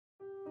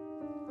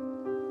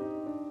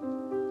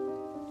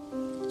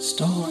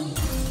Stolen.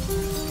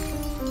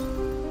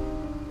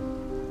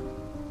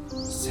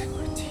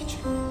 Sacred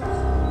teaching.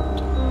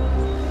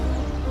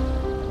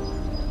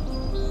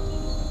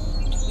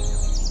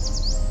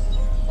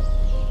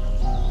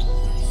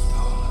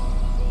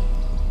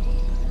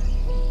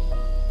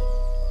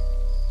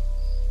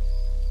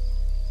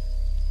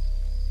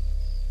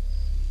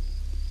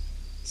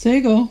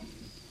 Sego,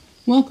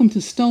 welcome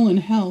to Stolen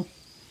Health,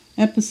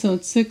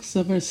 Episode 6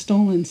 of our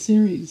Stolen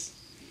series.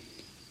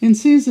 In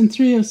Season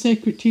 3 of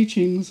Sacred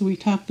Teachings, we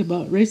talked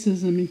about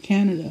racism in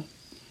Canada.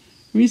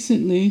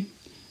 Recently,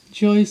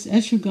 Joyce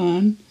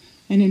Echaquan,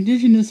 an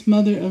Indigenous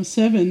mother of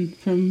 7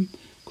 from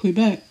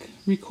Quebec,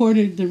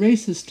 recorded the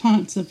racist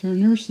taunts of her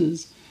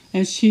nurses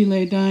as she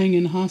lay dying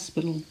in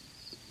hospital.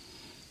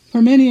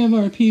 For many of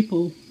our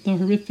people, the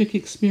horrific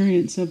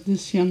experience of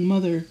this young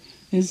mother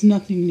is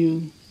nothing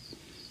new.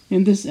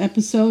 In this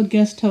episode,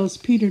 guest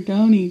host Peter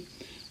Downie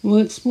will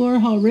explore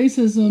how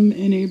racism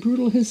and a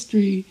brutal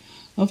history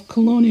of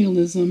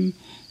colonialism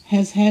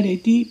has had a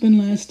deep and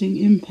lasting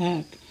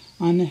impact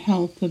on the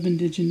health of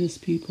Indigenous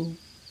people.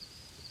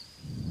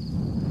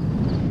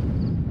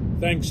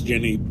 Thanks,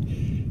 Jenny.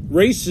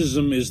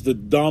 Racism is the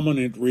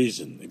dominant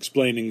reason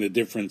explaining the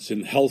difference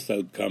in health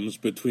outcomes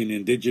between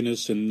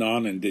Indigenous and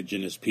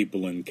non-Indigenous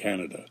people in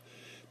Canada.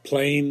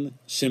 Plain,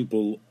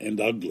 simple, and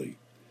ugly.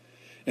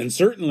 And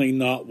certainly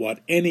not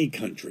what any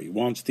country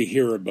wants to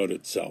hear about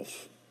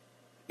itself.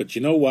 But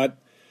you know what?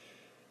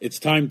 It's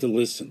time to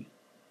listen.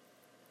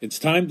 It's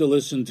time to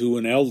listen to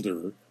an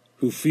elder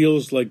who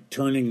feels like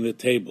turning the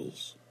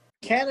tables.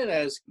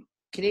 Canada's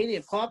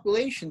Canadian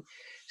population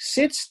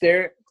sits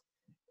there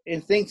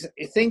and thinks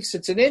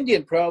it's an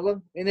Indian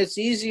problem, and it's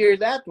easier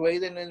that way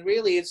than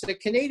really it's a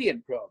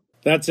Canadian problem.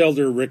 That's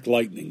Elder Rick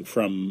Lightning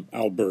from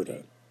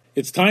Alberta.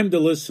 It's time to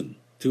listen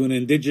to an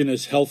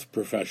Indigenous health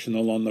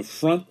professional on the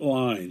front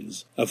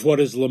lines of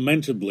what is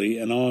lamentably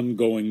an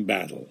ongoing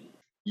battle.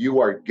 You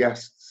are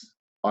guests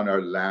on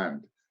our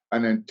land.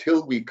 And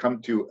until we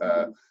come to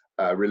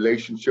a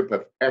relationship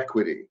of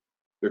equity,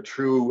 the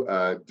true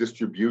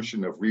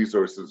distribution of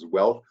resources,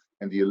 wealth,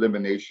 and the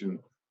elimination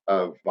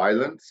of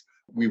violence,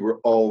 we will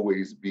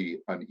always be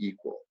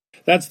unequal.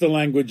 That's the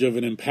language of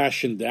an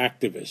impassioned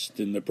activist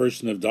in the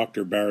person of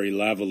Dr. Barry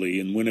Lavallee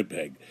in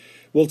Winnipeg.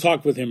 We'll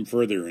talk with him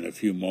further in a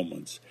few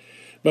moments.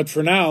 But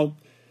for now,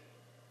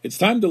 it's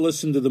time to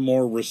listen to the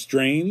more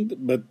restrained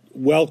but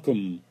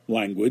welcome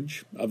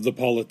language of the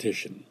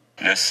politician.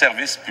 Le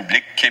service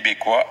public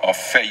québécois a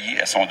failli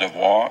à son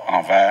devoir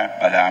envers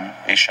Mme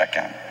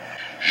Echaquan.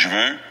 Je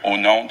veux, au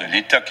nom de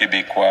l'État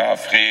québécois,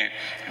 offrir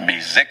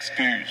mes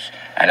excuses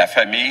à la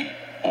famille,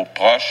 aux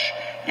proches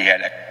et à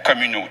la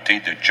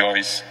communauté de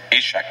Joyce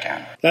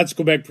Echaquan. That's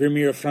Quebec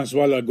Premier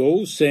François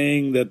Legault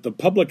saying that the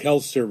public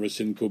health service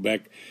in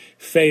Quebec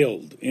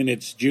failed in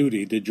its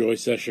duty to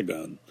Joyce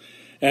Echaquan,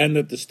 and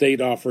that the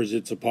state offers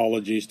its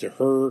apologies to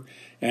her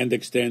and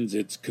extends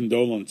its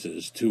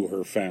condolences to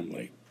her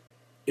family.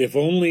 If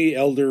only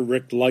Elder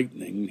Rick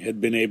Lightning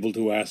had been able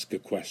to ask a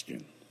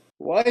question.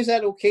 Why is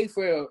that okay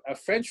for a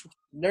French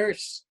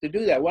nurse to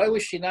do that? Why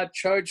was she not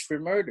charged for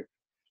murder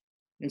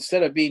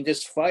instead of being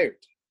just fired?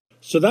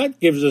 So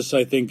that gives us,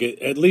 I think,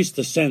 at least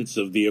a sense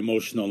of the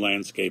emotional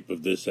landscape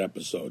of this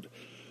episode.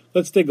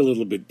 Let's dig a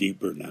little bit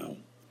deeper now.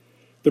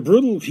 The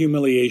brutal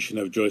humiliation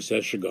of Joyce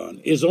Echaquan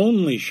is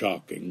only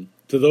shocking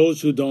to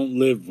those who don't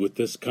live with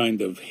this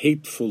kind of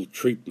hateful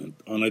treatment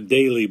on a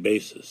daily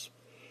basis.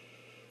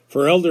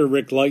 For Elder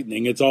Rick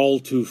Lightning, it's all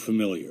too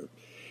familiar.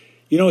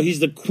 You know, he's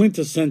the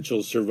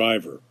quintessential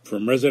survivor,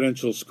 from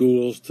residential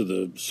schools to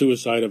the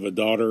suicide of a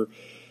daughter,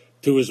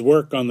 to his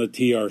work on the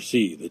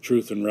TRC, the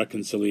Truth and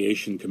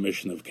Reconciliation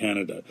Commission of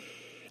Canada,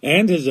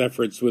 and his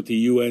efforts with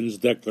the UN's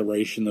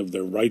Declaration of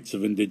the Rights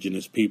of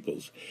Indigenous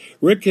Peoples.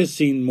 Rick has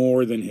seen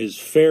more than his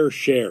fair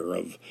share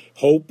of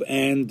hope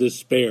and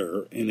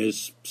despair in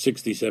his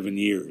 67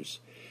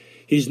 years.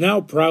 He's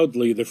now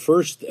proudly the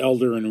first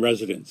elder in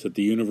residence at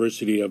the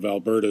University of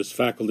Alberta's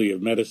Faculty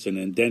of Medicine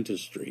and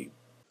Dentistry.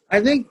 I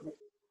think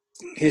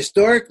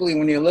historically,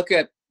 when you look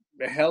at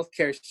the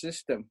healthcare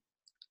system,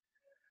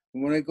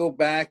 when we go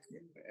back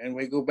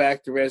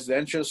to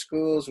residential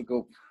schools, we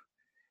go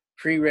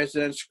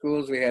pre-residential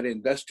schools, we had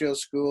industrial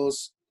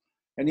schools,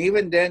 and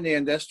even then the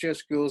industrial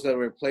schools that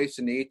were placed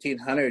in the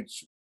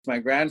 1800s, my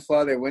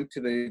grandfather went to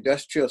the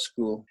industrial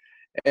school,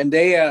 and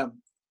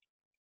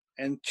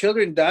and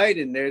children died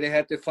in there. They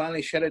had to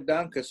finally shut it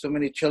down because so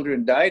many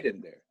children died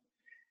in there.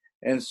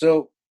 And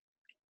so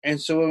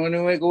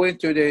when we go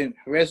into the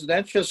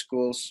residential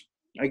schools,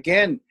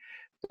 again,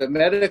 the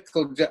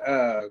medical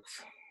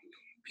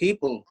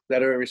people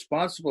that are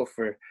responsible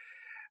for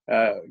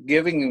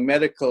giving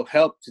medical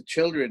help to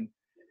children,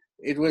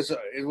 it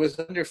was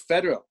under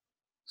federal.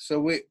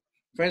 So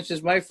for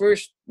instance,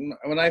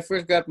 when I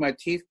first got my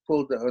teeth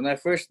pulled, when my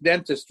first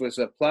dentist was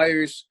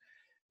pliers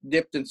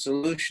dipped in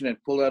solution and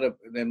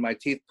then my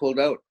teeth pulled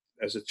out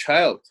as a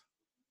child.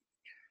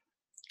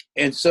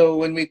 And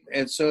so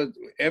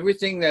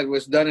everything that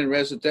was done in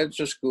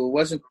residential school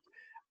wasn't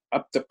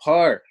up to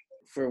par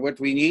for what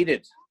we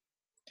needed.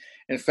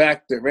 In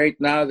fact, right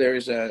now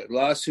there's a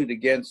lawsuit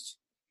against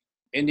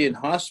Indian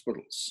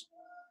hospitals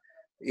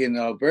in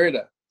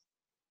Alberta.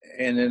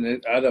 And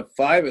then out of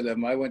 5 of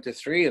them, I went to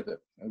 3 of them.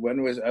 I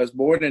was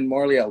born in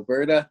Morley,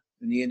 Alberta,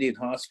 in the Indian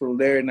hospital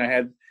there, and I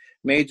had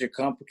major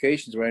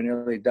complications where I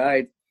nearly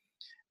died.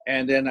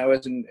 And then I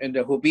was in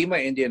the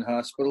Hobbema Indian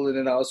Hospital, and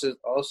then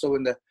also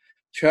in the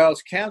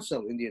Charles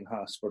Council Indian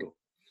Hospital.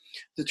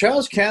 The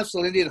Charles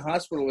Council Indian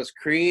Hospital was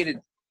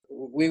created.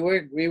 We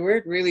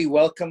weren't really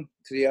welcome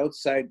to the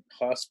outside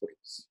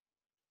hospitals.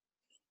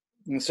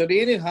 And so the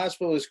Indian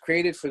Hospital was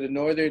created for the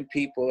northern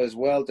people as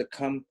well to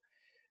come.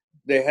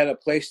 They had a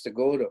place to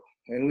go to.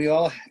 And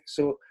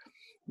so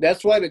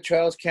that's why the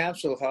Charles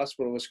Council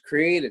Hospital was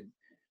created,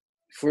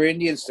 for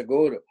Indians to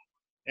go to.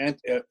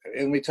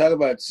 And we talk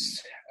about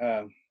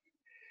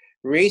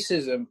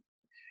racism.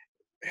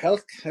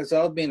 Health has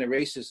all been a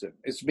racism.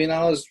 It's been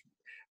always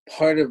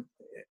part of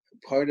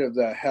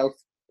the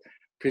health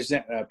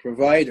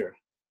provider.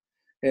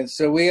 And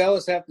so we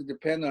always have to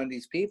depend on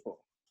these people.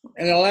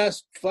 In the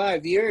last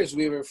 5 years,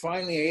 we were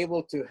finally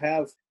able to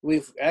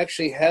we've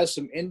actually had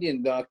some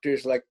Indian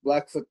doctors, like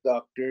Blackfoot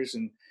doctors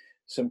and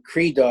some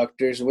Cree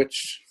doctors,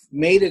 which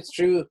made it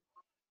through.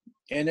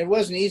 And it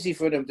wasn't easy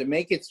for them to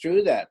make it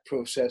through that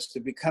process to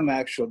become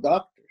actual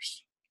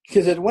doctors.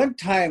 Because at one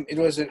time,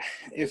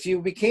 if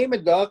you became a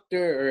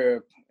doctor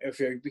or if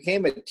you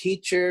became a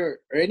teacher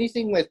or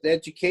anything with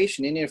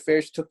education, Indian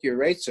Affairs took your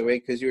rights away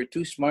because you were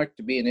too smart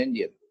to be an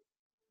Indian.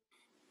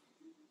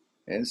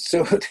 And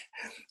so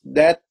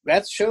that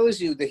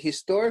shows you the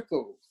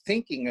historical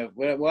thinking of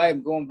why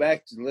I'm going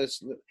back to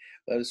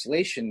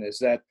legislation is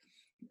that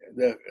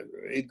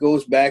it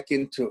goes back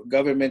into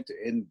government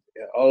and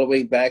all the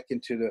way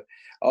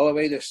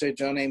to Sir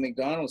John A.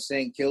 Macdonald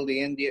saying kill the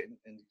Indian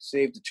and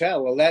save the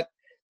child. Well, that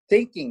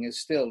thinking is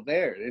still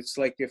there. It's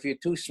like if you're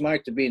too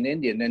smart to be an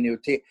Indian, then you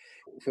take.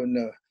 When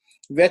the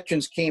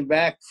veterans came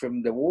back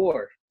from the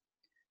war,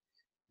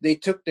 they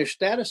took their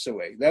status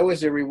away. That was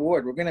their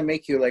reward. We're going to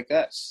make you like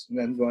us.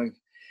 And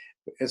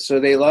so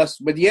they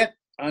lost. But yet,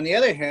 on the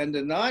other hand,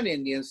 the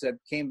non-Indians that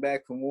came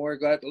back from war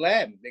got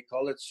land. They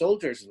call it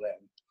soldiers'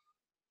 land.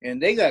 And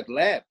they got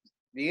land.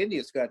 The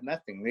Indians got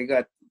nothing. They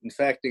got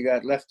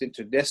left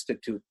into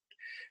destitute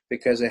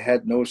because they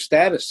had no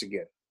status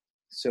again.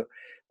 So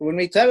when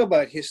we talk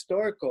about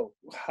historical,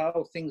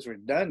 how things were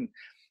done,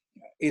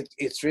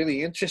 it's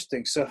really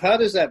interesting. So how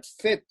does that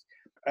fit?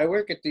 I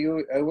work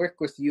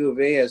with U of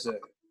A as a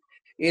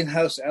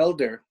in-house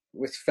elder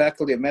with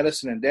Faculty of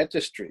Medicine and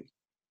Dentistry.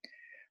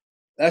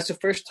 That's the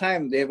first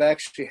time they've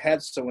actually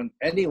had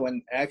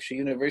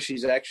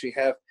universities actually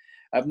have.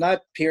 I'm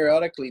not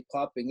periodically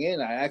popping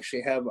in. I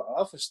actually have an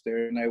office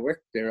there, and I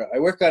work there. I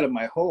work out of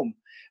my home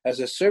as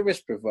a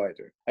service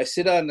provider. I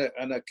sit on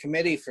a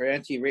committee for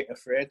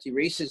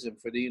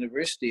anti-racism for the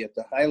university at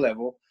the high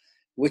level,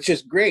 which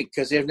is great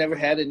because they've never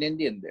had an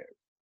Indian there.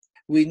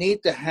 We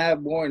need to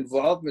have more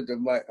involvement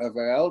of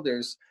our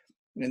elders,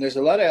 and there's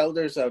a lot of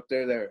elders out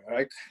there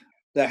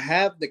that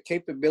have the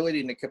capability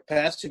and the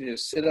capacity to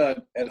sit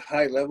at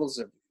high levels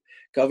of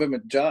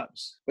government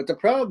jobs. But the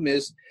problem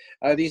is,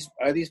 are these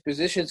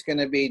positions going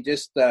to be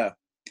just a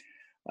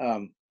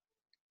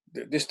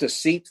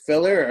seat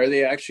filler? Or are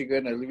they actually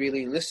going to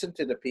really listen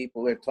to the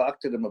people and talk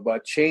to them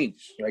about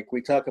change? Like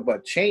we talk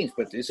about change,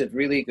 but is it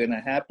really going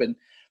to happen?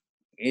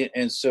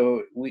 And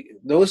so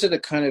those are the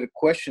kind of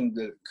questions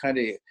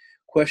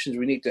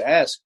we need to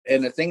ask.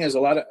 And the thing is, a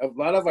lot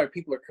of our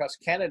people across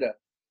Canada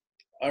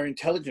are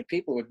intelligent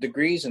people with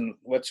degrees and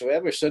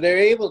whatsoever, so they're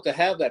able to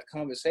have that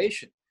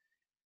conversation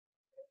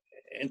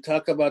and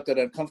talk about that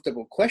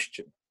uncomfortable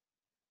question,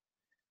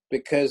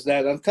 because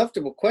that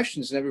uncomfortable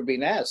question has never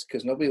been asked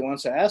because nobody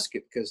wants to ask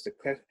it because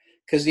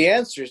the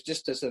answer is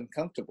just as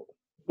uncomfortable.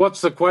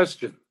 What's the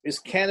question? Is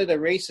Canada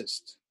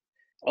racist?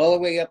 All the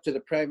way up to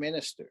the Prime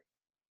Minister.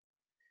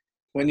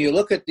 When you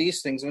look at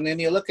these things, when then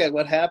you look at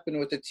what happened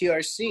with the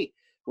TRC,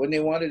 when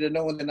they wanted to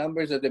know the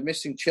numbers of the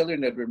missing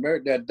children that were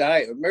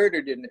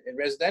murdered in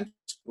residential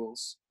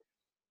schools,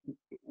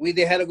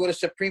 they had to go to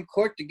Supreme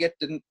Court to get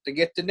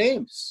the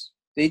names.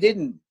 They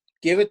didn't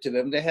give it to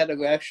them. They had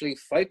to actually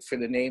fight for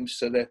the names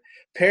so the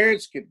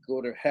parents could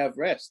go to have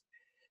rest.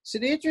 So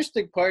the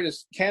interesting part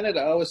is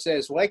Canada always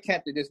says, why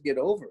can't they just get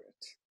over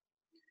it?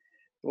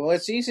 Well,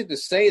 it's easy to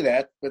say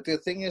that, but the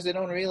thing is they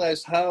don't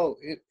realize how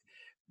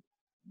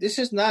this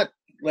is not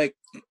like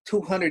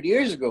 200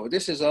 years ago.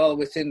 This is all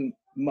within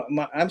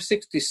I'm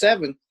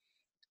 67.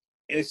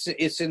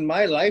 It's in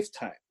my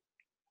lifetime.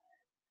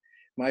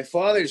 My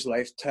father's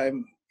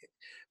lifetime.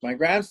 My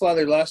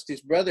grandfather lost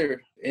his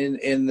brother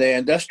in the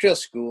industrial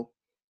school.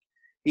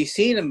 He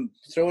seen him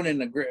thrown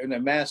in a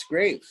mass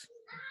grave.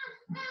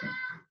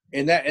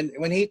 And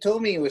when he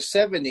told me he was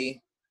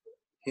 70,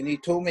 and he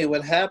told me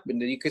what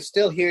happened, and you could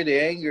still hear the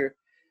anger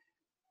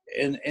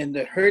and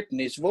the hurt in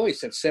his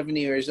voice at 70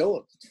 years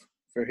old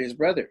for his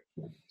brother.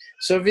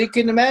 So if you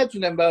can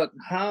imagine about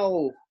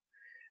how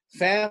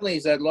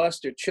families that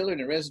lost their children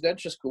in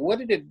residential school, what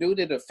did it do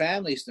to the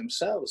families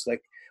themselves?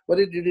 Like, what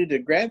did it do to the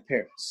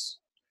grandparents?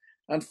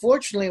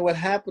 Unfortunately, what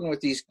happened with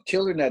these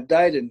children that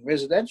died in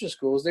residential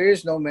schools, there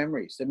is no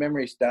memories. The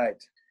memories died.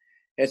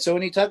 And so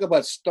when you talk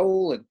about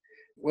stolen,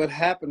 what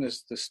happened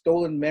is the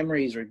stolen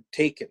memories are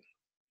taken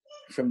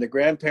from the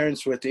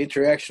grandparents with the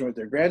interaction with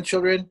their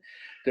grandchildren,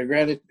 and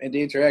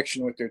the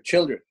interaction with their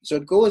children. So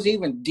it goes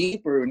even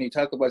deeper when you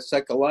talk about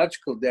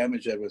psychological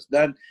damage that was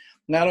done,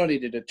 not only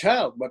to the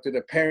child, but to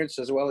the parents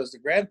as well as the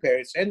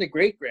grandparents and the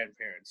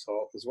great-grandparents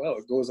as well.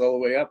 It goes all the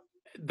way up.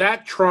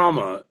 That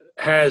trauma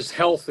has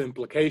health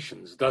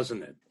implications,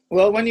 doesn't it?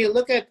 Well, when you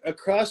look at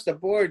across the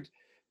board,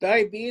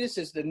 diabetes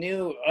is the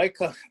new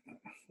icon.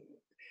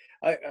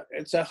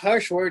 It's a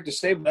harsh word to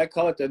say, but I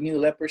call it the new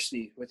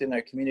leprosy within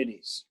our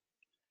communities.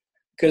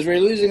 Because we're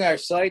losing our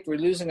sight, we're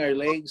losing our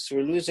legs,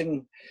 we're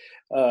losing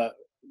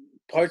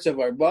parts of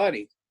our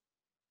body.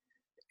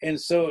 And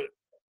so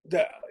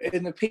the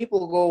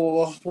people go,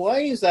 well, why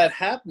is that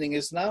happening?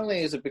 It's not only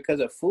is it because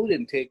of food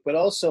intake, but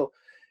also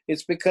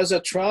it's because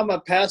of trauma,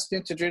 past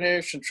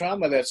intergeneration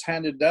trauma that's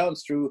handed down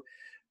through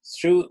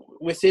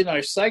within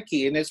our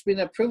psyche. And it's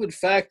been a proven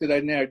fact that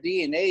in our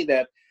DNA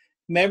that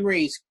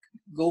memories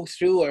go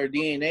through our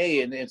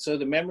DNA. And so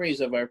the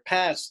memories of our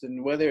past,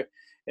 and whether,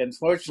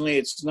 unfortunately,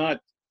 it's not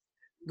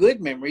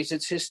good memories,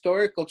 it's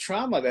historical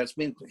trauma that's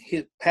been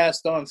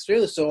passed on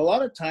through. So a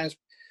lot of times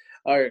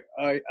I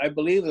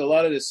believe that a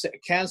lot of the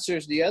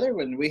cancers, the other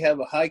one, we have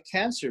a high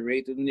cancer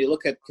rate when you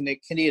look at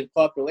the Canadian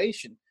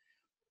population,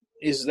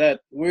 is that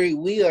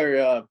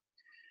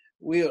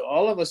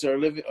all of us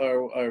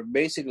are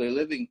basically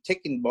living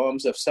ticking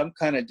bombs of some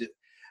kind of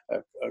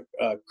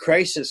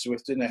crisis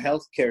within the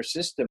healthcare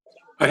system.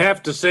 I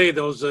have to say,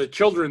 those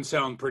children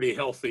sound pretty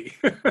healthy.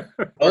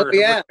 Oh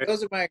yeah,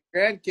 those are my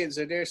grandkids,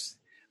 and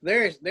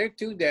they're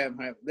too damn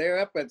high. They're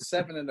up at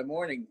 7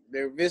 a.m.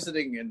 They're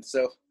visiting, and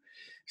so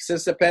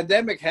since the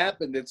pandemic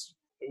happened,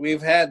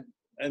 we've had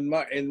in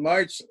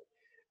March,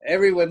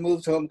 everyone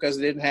moved home because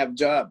they didn't have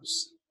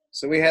jobs.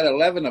 So we had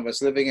 11 of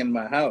us living in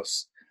my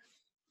house,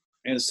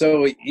 and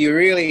so you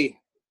really,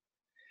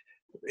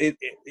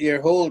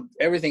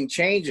 everything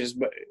changes,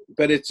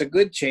 but it's a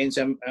good change.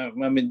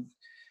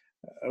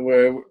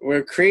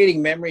 We're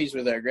creating memories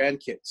with our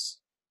grandkids.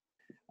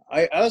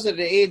 I was at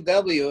the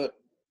A&W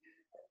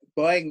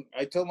buying.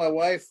 I told my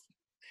wife,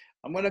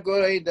 I'm going to go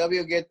to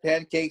A&W, get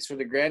pancakes for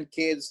the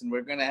grandkids, and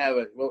we're going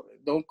to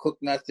don't cook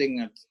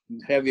nothing and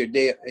have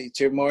it's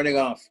your morning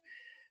off.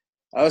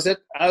 I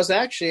was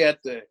actually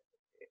at the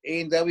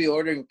A&W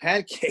ordering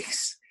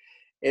pancakes,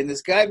 and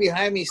this guy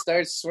behind me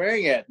starts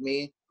swearing at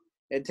me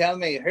and telling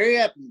me, hurry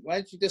up, why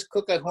don't you just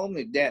cook at home,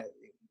 you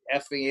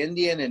effing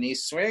Indian, and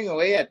he's swearing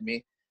away at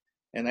me.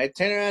 And I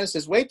turn around and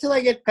says, wait till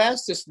I get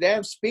past this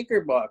damn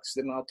speaker box,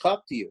 then I'll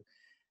talk to you.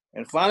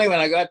 And finally, when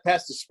I got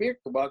past the speaker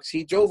box,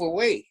 he drove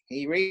away.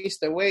 He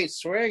raced away,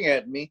 swearing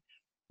at me.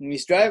 And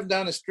he's driving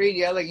down the street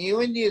yelling,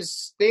 you Indians,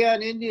 stay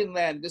on Indian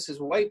land. This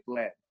is white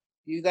land.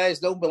 You guys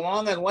don't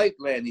belong on white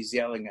land, he's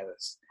yelling at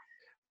us.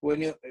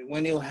 When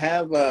you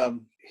have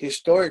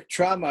historic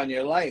trauma in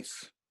your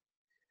life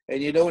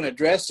and you don't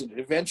address it,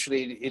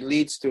 eventually it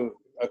leads to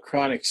a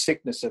chronic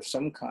sickness of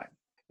some kind.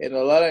 And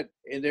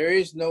there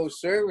is no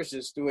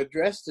services to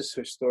address this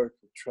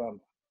historical trauma.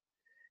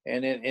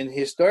 And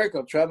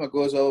historical trauma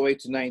goes all the way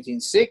to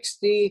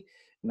 1960,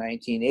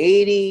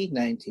 1980,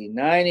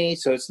 1990.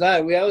 So it's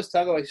not, we always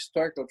talk about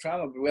historical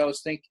trauma, but we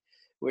always think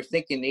we're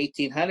thinking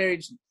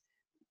 1800s,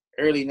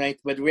 early 90s,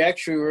 but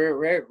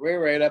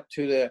we're right up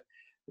to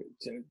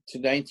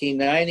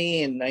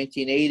 1990 and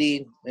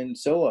 1980 and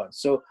so on.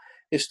 So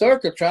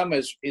historical trauma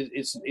is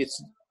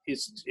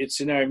it's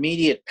in our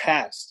immediate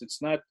past.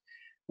 It's not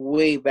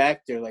way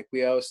back there like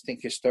we always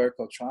think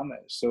historical trauma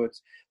is. So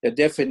the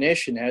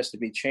definition has to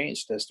be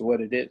changed as to what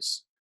it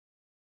is.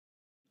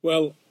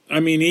 Well, I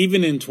mean,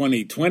 even in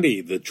 2020,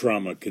 the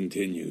trauma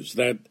continues.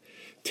 That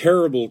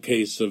terrible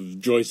case of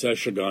Joyce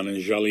Echaquan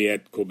in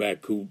Joliette,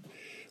 Quebec, who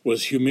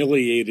was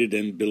humiliated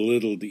and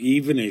belittled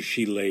even as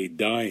she lay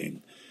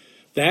dying.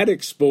 That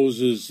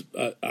exposes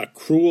a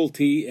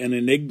cruelty and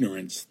an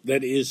ignorance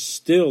that is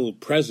still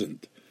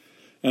present.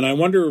 And I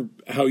wonder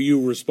how you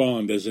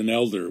respond as an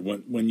elder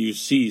when you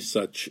see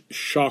such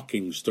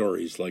shocking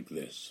stories like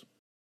this.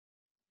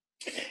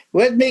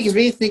 What makes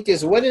me think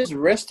is, what is the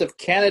rest of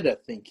Canada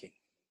thinking?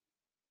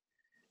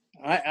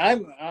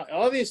 I'm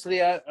obviously,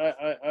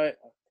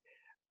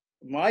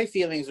 my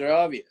feelings are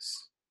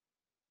obvious.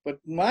 But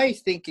my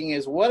thinking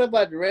is, what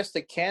about the rest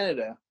of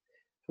Canada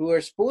who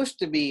are supposed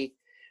to be,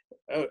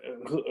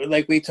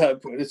 like we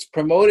talk, it's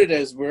promoted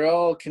as we're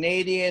all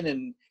Canadian,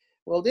 and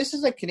well, this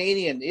is a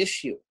Canadian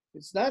issue.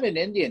 It's not an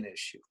Indian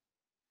issue.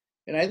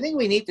 And I think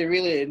we need to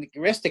the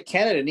rest of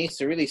Canada needs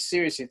to really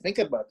seriously think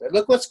about that.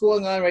 Look what's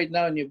going on right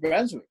now in New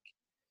Brunswick.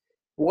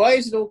 Why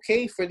is it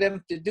okay for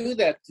them to do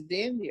that to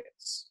the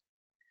Indians?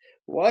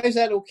 Why is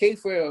that okay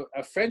for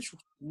a French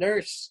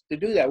nurse to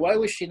do that? Why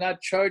was she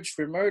not charged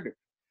for murder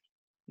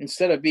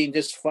instead of being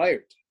just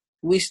fired?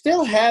 We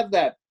still have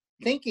that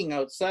thinking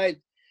outside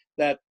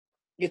that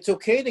it's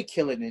okay to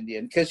kill an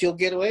Indian because you'll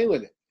get away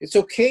with it. It's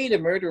okay to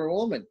murder a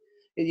woman.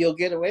 You'll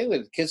get away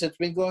with it because it's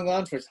been going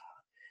on for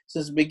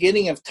since the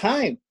beginning of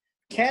time.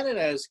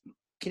 Canada's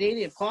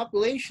Canadian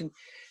population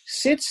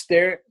sits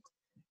there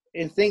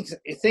and thinks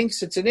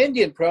it's an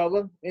Indian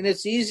problem, and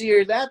it's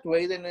easier that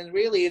way than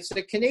really it's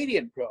a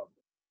Canadian problem.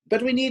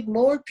 But we need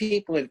more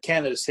people in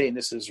Canada saying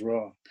this is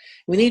wrong.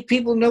 We need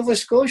people in Nova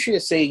Scotia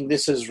saying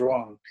this is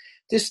wrong.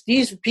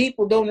 These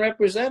people don't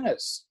represent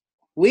us.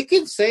 We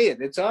can say it,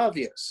 it's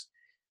obvious.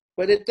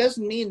 But it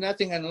doesn't mean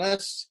nothing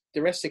unless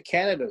the rest of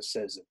Canada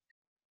says it.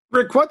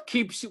 Rick, what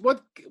keeps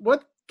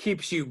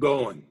you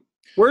going?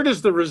 Where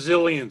does the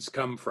resilience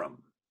come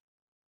from?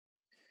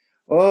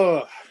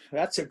 Oh,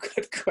 that's a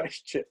good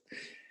question.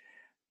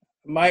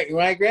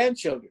 My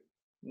grandchildren,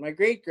 my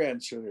great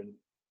grandchildren.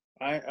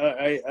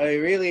 I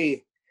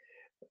really,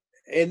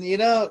 and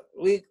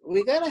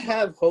we gotta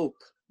have hope.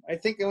 I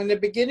think in the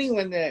beginning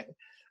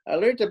I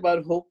learned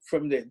about hope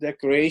from the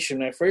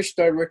Declaration. I first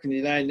started working in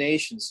the United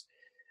Nations.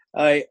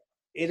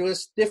 It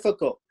was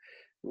difficult.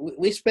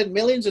 We spent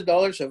millions of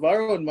dollars of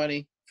our own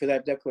money for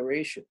that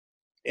declaration,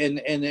 and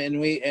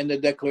the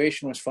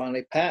declaration was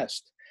finally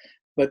passed.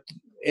 But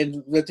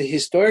with the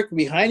historic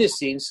behind the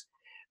scenes,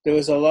 there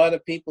was a lot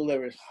of people that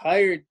were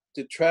hired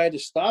to try to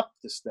stop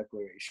this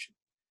declaration.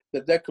 The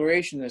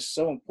declaration is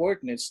so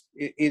important.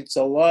 It's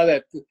a law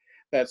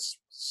that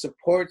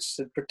supports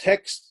and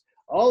protects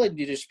all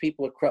Indigenous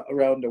people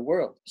around the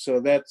world.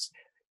 So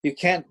you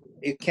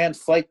can't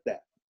fight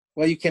that.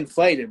 Well, you can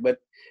fight it, but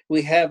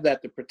we have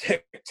that to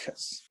protect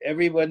us.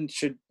 Everyone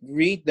should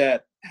read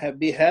that,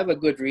 have a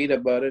good read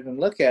about it, and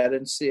look at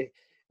it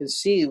and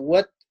see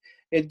what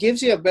it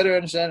gives you a better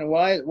understanding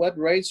what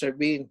rights are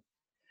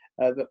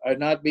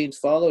not being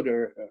followed,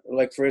 or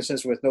like for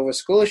instance with Nova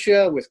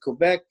Scotia, with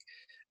Quebec,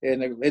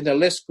 and the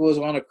list goes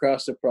on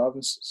across the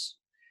provinces.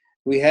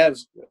 We have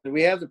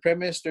the Prime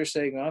Minister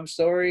saying I'm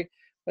sorry,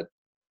 but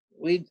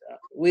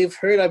we've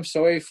heard I'm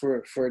sorry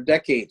for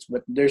decades,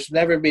 but there's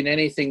never been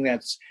anything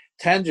that's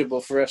tangible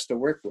for us to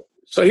work with.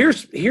 So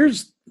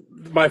here's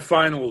my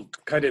final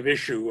kind of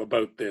issue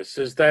about this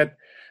is that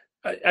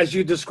as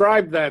you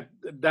describe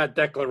that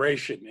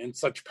declaration in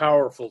such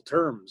powerful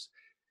terms,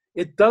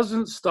 it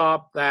doesn't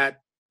stop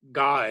that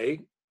guy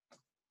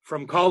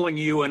from calling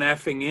you an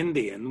effing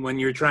Indian when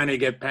you're trying to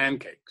get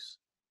pancakes.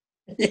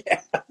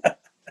 Yeah.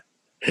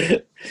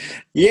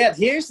 Yeah,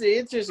 here's the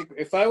interesting.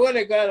 If I would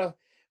have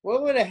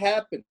what would have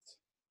happened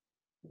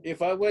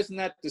if I wasn't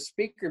at the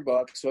speaker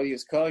box while he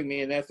was calling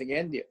me an effing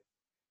Indian?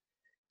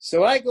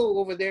 So I go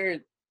over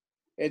there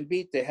and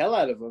beat the hell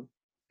out of him.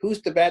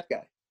 Who's the bad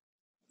guy?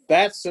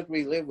 That's what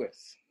we live with.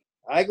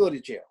 I go to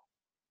jail.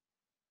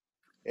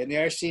 And the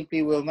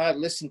RCMP will not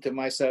listen to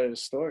my side of the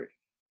story.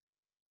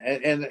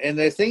 And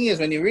the thing is,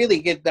 when you really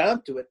get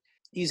down to it,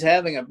 he's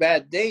having a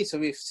bad day, so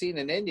we've seen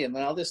an Indian,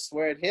 and I'll just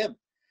swear at him.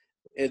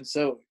 And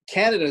so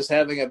Canada's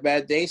having a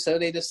bad day, so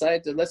they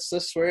decide to let's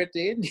just swear at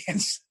the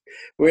Indians.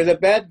 We're the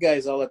bad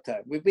guys all the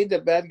time. We've been the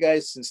bad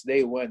guys since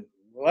day one.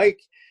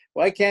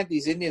 Why can't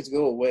these Indians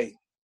go away?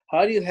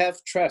 How do you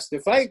have trust?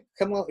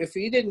 If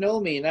you didn't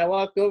know me and I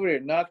walked over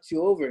and knocked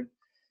you over,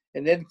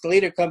 and then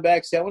later come back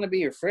and say, I want to be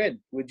your friend,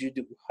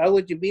 how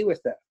would you be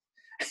with that?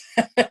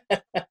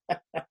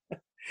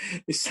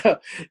 So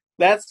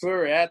that's where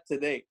we're at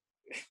today.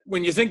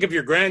 When you think of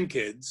your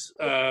grandkids,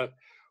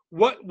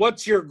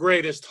 what's your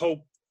greatest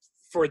hope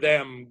for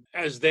them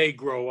as they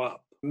grow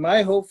up?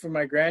 My hope for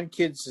my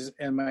grandkids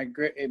and my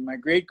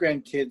great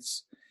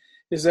grandkids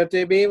is that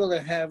they be able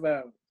to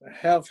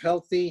have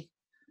healthy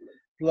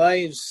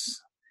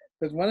lives.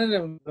 But one of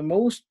the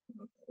most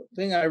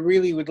thing I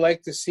really would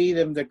like to see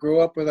them to grow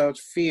up without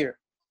fear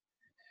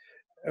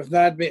of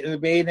not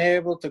being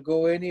able to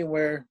go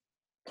anywhere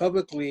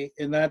publicly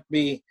and not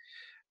be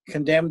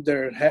condemned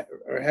or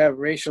have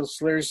racial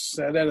slurs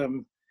said at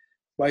them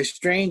by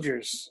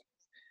strangers,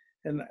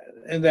 and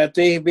that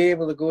they be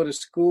able to go to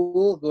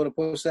school, go to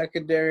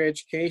post-secondary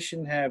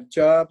education, have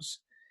jobs,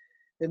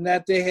 and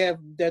that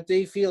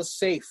they feel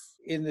safe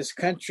in this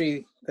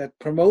country that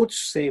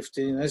promotes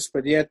safety in this,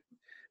 but yet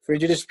for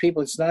Indigenous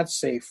people it's not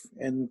safe.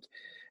 And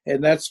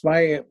that's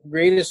my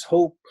greatest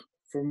hope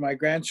for my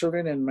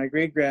grandchildren and my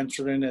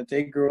great-grandchildren, that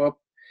they grow up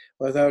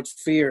without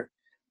fear.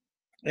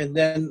 And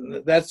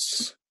then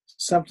that's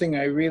something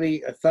I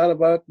thought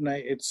about, and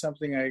it's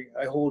something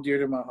I hold dear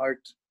to my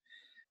heart.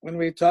 When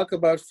we talk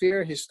about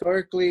fear,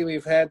 historically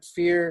we've had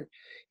fear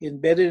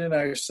embedded in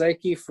our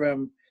psyche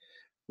from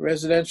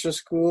residential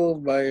school,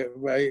 by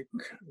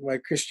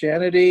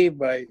Christianity,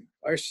 by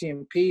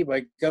RCMP,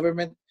 by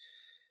government,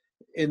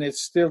 and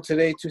it's still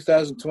today,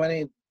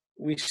 2020,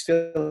 we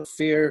still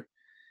fear.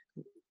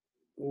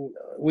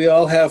 We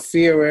all have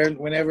fear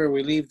whenever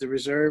we leave the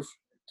reserve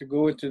to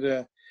go into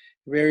the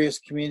various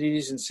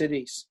communities and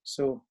cities.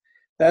 So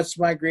that's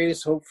my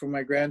greatest hope for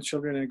my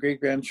grandchildren and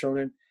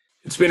great-grandchildren.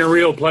 It's been a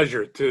real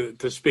pleasure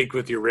to speak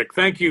with you, Rick.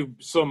 Thank you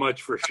so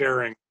much for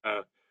sharing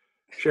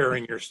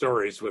your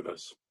stories with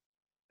us.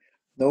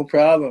 No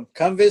problem.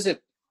 Come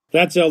visit.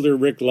 That's Elder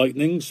Rick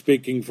Lightning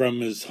speaking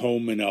from his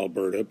home in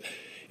Alberta.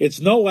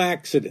 It's no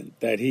accident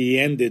that he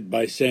ended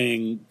by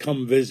saying,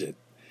 "Come visit."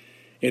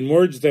 In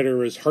words that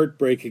are as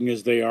heartbreaking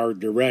as they are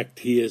direct,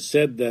 he has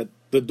said that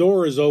The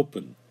door is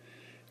open.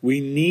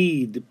 We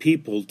need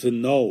people to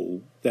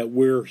know that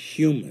we're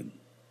human.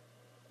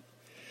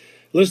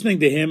 Listening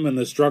to him and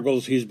the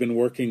struggles he's been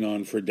working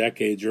on for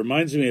decades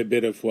reminds me a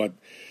bit of what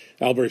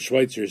Albert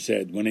Schweitzer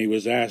said when he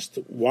was asked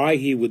why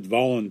he would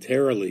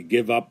voluntarily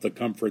give up the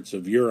comforts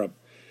of Europe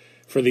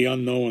for the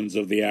unknowns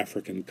of the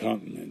African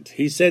continent.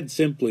 He said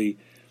simply,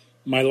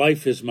 "My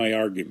life is my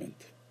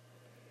argument."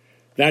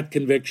 That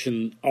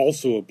conviction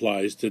also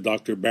applies to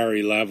Dr.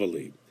 Barry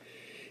Lavallee.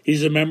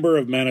 He's a member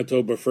of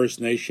Manitoba First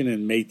Nation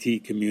and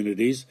Métis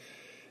communities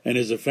and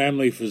is a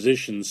family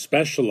physician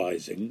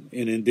specializing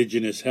in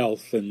Indigenous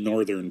health and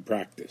Northern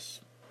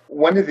practice.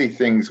 One of the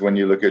things when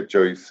you look at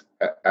Joyce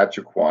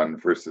Echaquan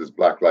versus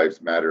Black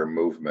Lives Matter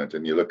movement,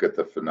 and you look at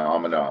the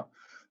phenomena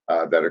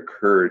that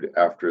occurred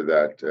after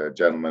that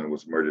gentleman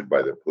was murdered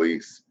by the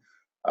police,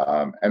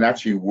 and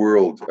actually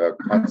world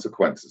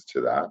consequences to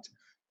that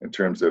in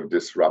terms of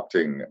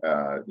disrupting,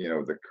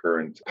 the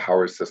current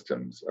power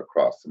systems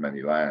across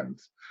many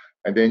lands.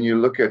 And then you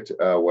look at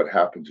what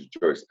happened to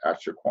Joyce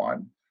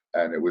Echaquan,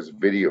 and it was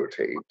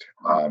videotaped.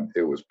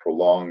 It was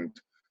prolonged.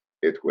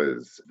 It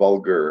was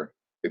vulgar.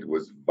 It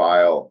was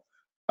vile.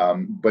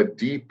 But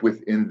deep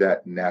within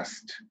that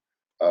nest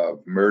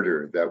of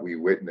murder that we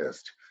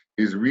witnessed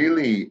is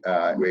really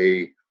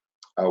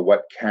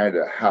what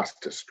Canada has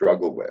to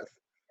struggle with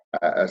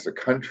as a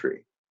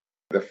country.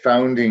 The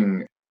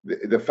founding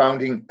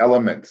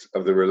elements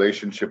of the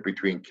relationship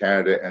between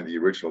Canada and the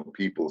original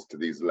peoples to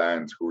these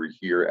lands who were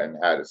here and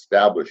had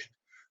established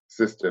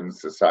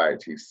systems,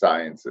 societies,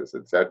 sciences,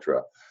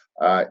 etc.,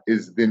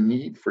 is the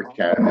need for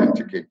Canada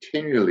to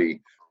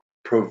continually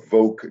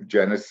provoke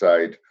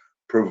genocide,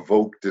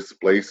 provoke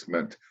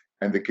displacement,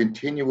 and the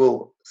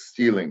continual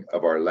stealing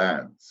of our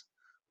lands.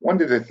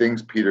 One of the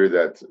things, Peter,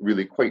 that's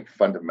really quite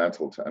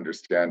fundamental to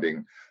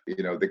understanding,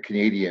 the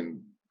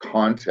Canadian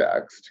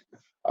context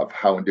of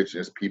how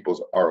Indigenous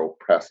peoples are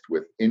oppressed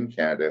within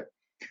Canada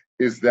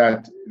is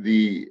that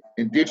the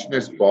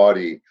Indigenous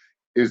body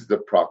is the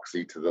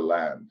proxy to the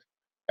land,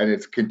 and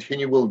its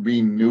continual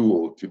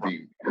renewal to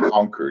be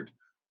conquered,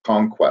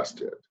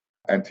 conquested,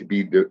 and to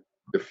be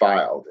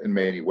defiled in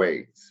many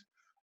ways.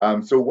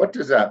 So what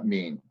does that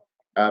mean?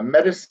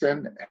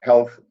 Medicine,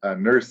 health,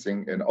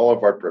 nursing, and all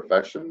of our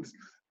professions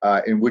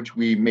in which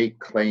we make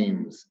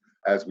claims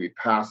as we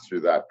pass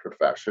through that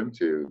profession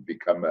to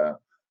become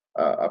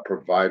a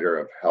provider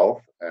of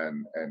health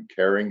and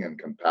caring and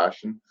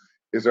compassion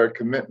is our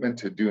commitment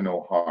to do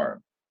no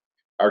harm.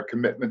 Our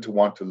commitment to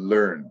want to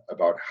learn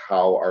about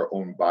how our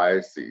own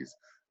biases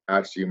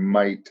actually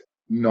might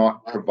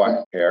not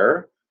provide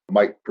care,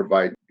 might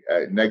provide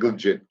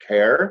negligent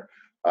care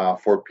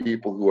for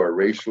people who are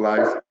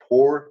racialized,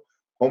 poor,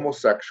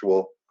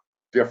 homosexual,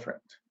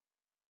 different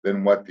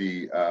than what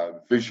the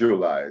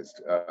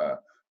visualized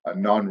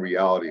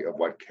non-reality of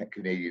what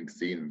Canadians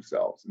see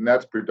themselves. And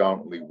that's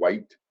predominantly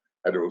white,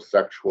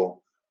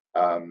 heterosexual,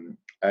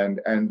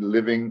 and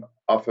living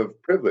off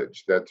of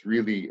privilege. That's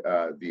really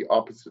the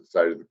opposite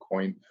side of the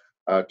coin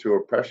to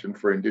oppression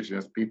for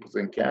Indigenous peoples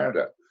in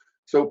Canada.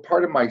 So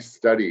part of my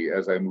study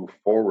as I move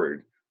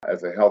forward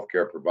as a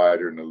healthcare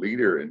provider and a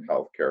leader in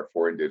healthcare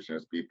for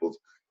Indigenous peoples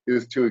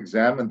is to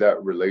examine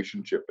that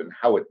relationship and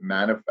how it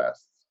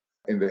manifests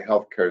in the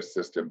healthcare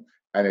system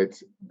and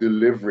its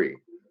delivery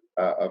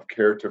of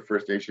care to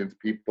First Nations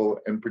people,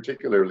 and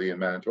particularly in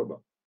Manitoba.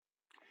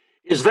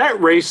 Is that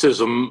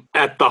racism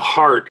at the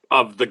heart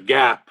of the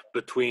gap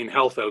between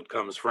health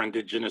outcomes for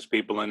Indigenous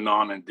people and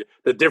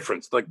the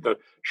difference, like the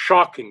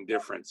shocking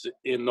difference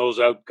in those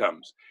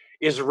outcomes?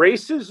 Is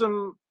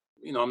racism,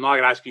 I'm not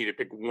asking you to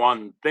pick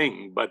one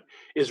thing, but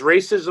is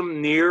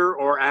racism near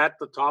or at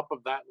the top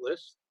of that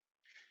list?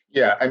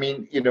 Yeah, I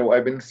mean,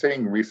 I've been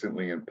saying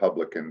recently in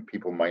public, and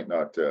people might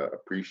not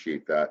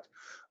appreciate that,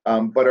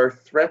 but our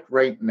threat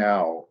right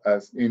now,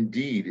 as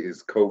indeed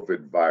is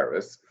COVID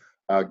virus,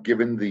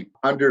 given the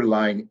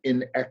underlying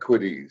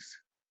inequities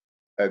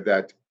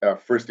that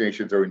First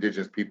Nations or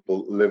Indigenous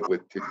people live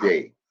with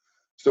today.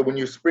 So when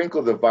you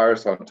sprinkle the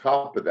virus on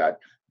top of that,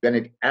 then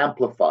it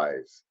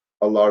amplifies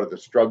a lot of the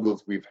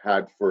struggles we've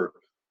had for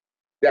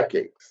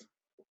decades,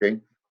 okay?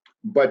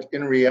 But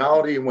in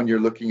reality, when you're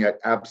looking at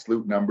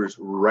absolute numbers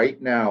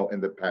right now in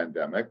the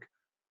pandemic,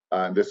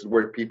 and this is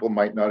where people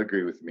might not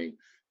agree with me,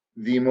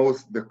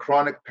 the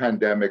chronic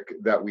pandemic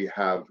that we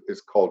have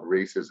is called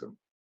racism.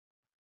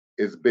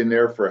 It's been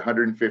there for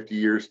 150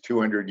 years,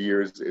 200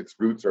 years. Its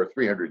roots are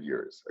 300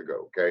 years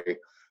ago, okay,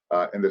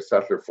 in the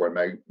settler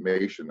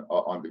formation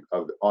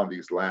on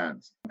these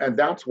lands. And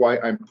that's why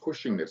I'm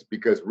pushing this,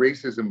 because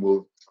racism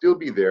will still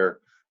be there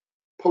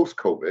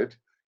post-COVID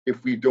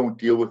if we don't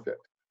deal with it.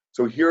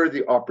 So here are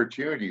the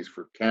opportunities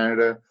for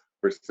Canada,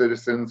 for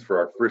citizens, for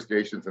our First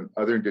Nations and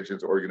other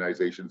Indigenous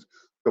organizations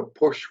to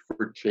push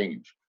for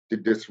change, to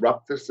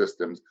disrupt the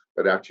systems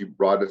that actually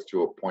brought us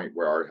to a point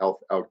where our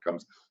health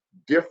outcomes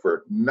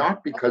differ,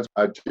 not because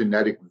of a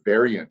genetic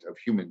variant of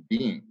human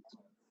beings,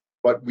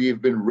 but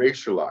we've been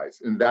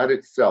racialized, and that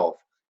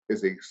itself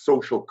is a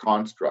social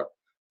construct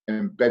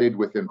embedded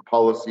within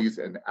policies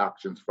and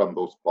actions from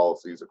those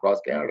policies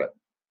across Canada.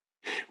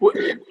 Well,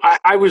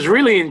 I was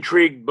really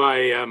intrigued by,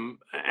 and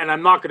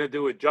I'm not going to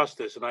do it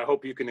justice, and I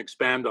hope you can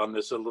expand on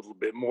this a little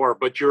bit more,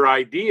 but your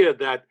idea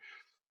that,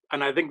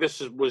 and I think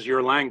was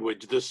your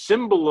language, the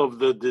symbol of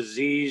the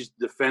diseased,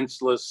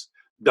 defenseless,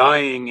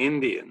 dying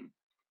Indian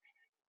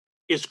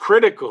is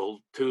critical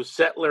to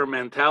settler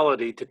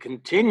mentality to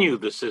continue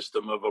the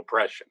system of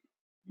oppression.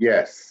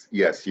 Yes,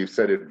 yes, you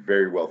said it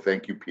very well.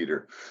 Thank you,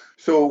 Peter.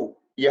 So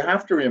you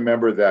have to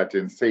remember that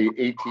in, say,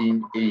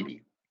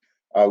 1880,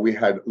 we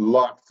had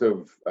lots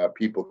of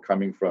people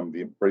coming from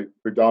the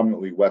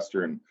predominantly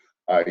Western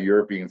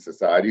European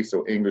society,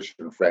 so English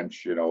and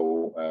French,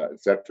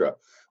 etc.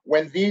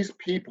 When these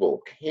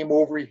people came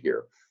over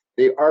here,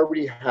 they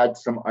already had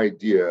some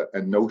idea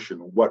and notion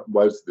what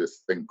was this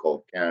thing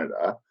called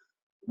Canada,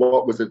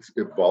 what was its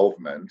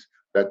involvement,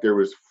 that there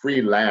was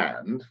free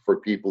land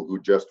for people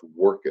who just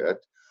work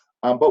it.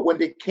 But when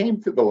they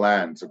came to the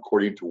lands,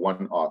 according to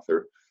one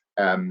author,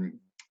 um,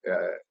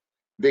 uh,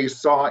 they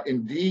saw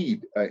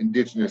indeed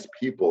Indigenous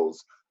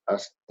peoples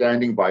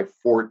standing by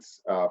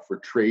forts for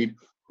trade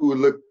who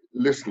looked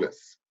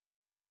listless,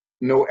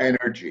 no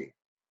energy,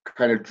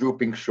 kind of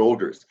drooping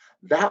shoulders.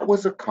 That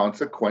was a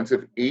consequence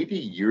of 80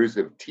 years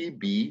of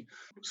TB,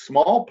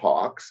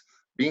 smallpox,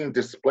 being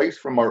displaced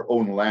from our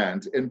own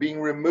lands and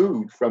being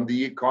removed from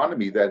the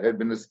economy that had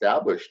been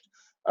established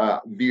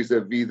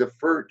vis-a-vis the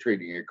fur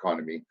trading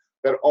economy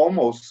that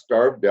almost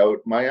starved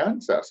out my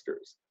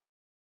ancestors.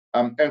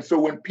 And so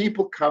when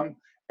people come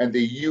and they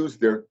use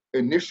their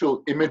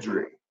initial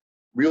imagery,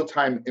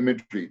 real-time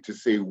imagery, to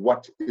say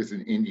what is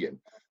an Indian,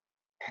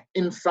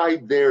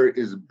 inside there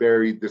is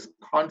buried this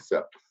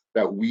concept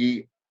that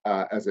we,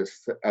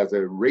 as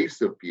a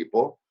race of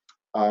people,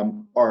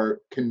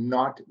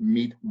 cannot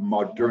meet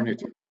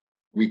modernity.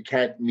 We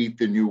can't meet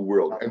the new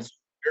world, and so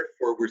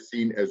therefore we're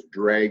seen as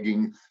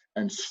dragging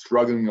and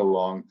struggling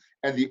along.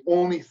 And the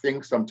only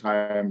thing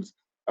sometimes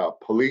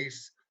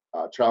police,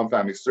 child and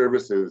family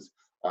services,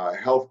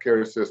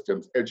 healthcare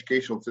systems,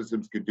 educational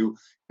systems could do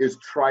is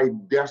try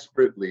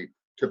desperately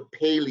to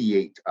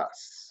palliate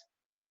us.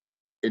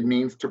 It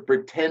means to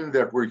pretend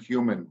that we're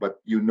human, but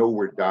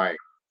we're dying.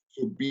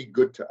 So be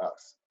good to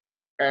us.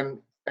 And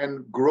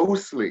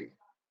grossly,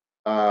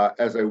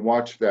 as I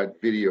watched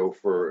that video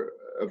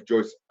of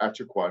Joyce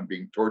Echaquan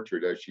being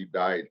tortured as she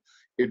died,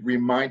 it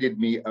reminded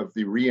me of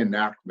the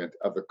reenactment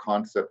of the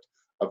concept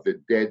of the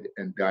dead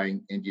and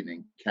dying Indian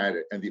in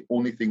Canada. And the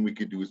only thing we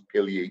could do is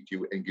palliate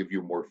you and give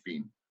you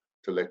morphine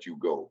to let you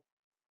go.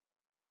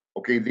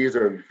 Okay, these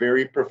are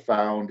very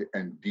profound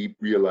and deep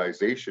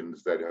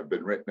realizations that have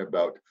been written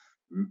about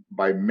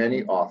by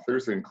many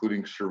authors,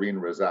 including Shireen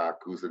Razak,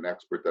 who's an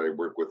expert that I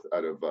work with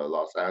out of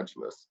Los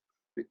Angeles.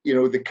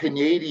 The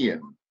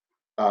Canadian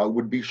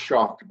would be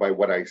shocked by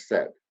what I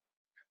said.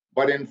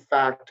 But in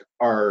fact,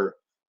 our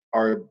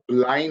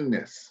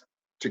blindness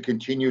to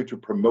continue to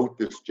promote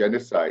this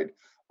genocide,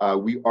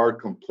 we are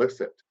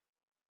complicit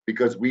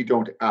because we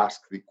don't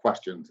ask the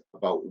questions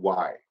about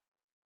why.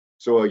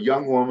 So a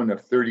young woman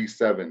of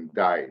 37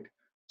 died,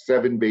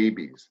 7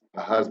 babies,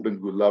 a husband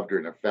who loved her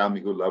and a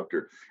family who loved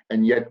her,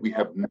 and yet we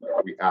have not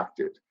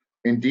reacted.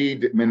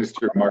 Indeed,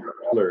 Minister Mark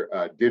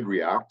Miller did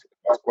react.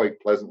 I was quite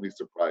pleasantly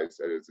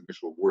surprised at his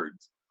initial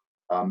words.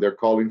 They're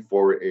calling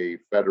for a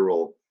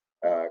federal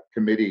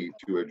committee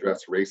to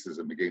address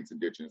racism against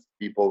Indigenous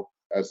people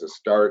as a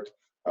start.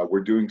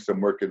 We're doing some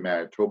work in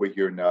Manitoba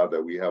here now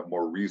that we have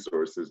more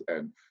resources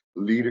and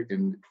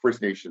in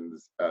First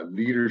Nations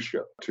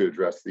leadership to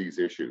address these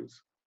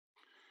issues.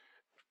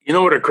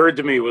 What occurred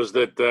to me was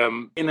that,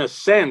 in a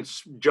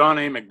sense, John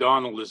A.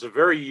 Macdonald is a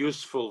very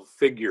useful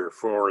figure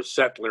for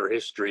settler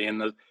history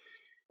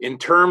in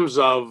terms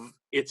of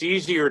it's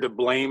easier to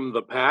blame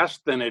the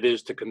past than it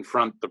is to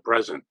confront the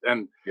present.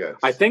 And yes.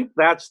 I think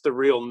that's the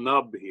real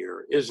nub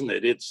here, isn't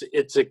it?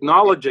 It's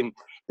acknowledging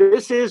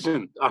this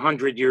isn't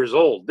 100 years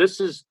old. This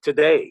is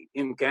today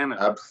in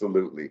Canada.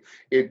 Absolutely.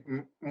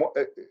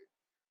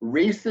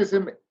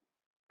 Racism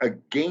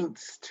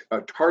against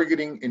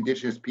targeting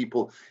Indigenous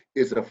people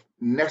is a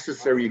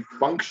necessary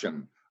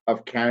function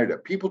of Canada.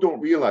 People don't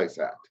realize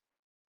that.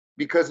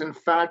 Because in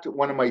fact,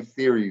 one of my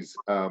theories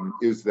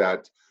is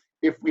that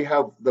if we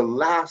have the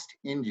last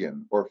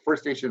Indian or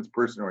First Nations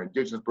person or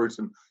Indigenous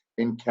person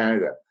in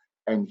Canada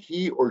and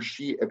he or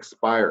she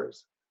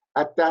expires,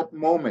 at that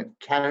moment,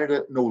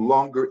 Canada no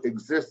longer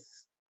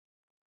exists.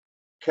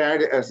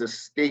 Canada as a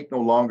state no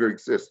longer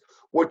exists.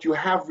 What you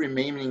have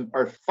remaining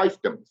are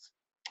fiefdoms,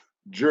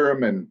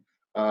 German,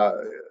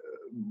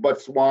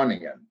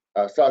 Botswanian,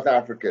 South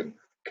African,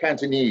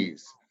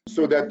 Cantonese,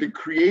 so that the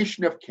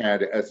creation of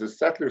Canada as a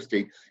settler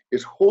state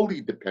is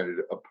wholly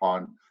dependent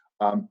upon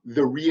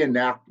the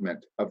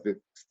reenactment of the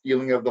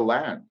stealing of the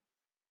land.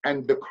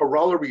 And the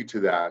corollary to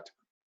that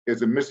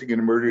is a missing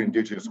and murdered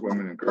Indigenous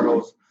women and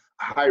girls,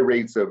 high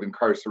rates of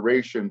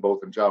incarceration,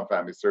 both in child and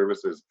family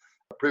services,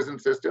 prison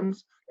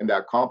systems in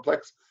that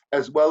complex,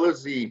 as well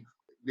as the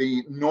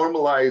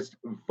normalized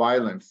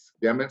violence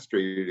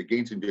demonstrated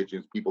against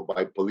Indigenous people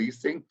by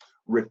policing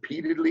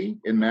repeatedly.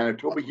 In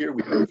Manitoba here,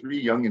 we have 3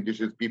 young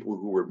Indigenous people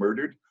who were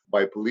murdered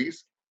by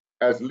police.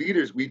 as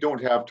leaders, we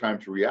don't have time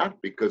to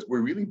react because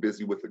we're really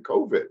busy with the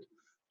COVID,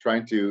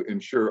 trying to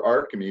ensure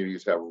our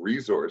communities have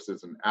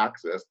resources and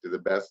access to the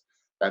best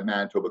that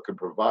Manitoba can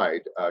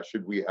provide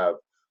should we have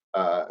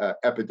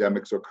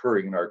epidemics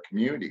occurring in our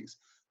communities.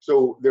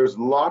 So there's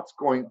lots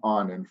going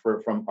on, and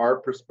from our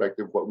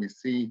perspective, what we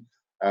see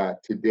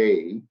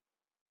today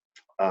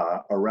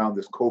around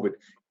this COVID,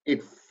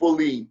 it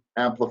fully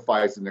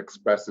amplifies and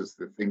expresses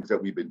the things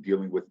that we've been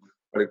dealing with,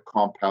 but it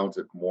compounds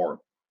it more.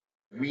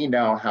 We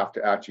now have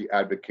to actually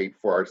advocate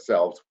for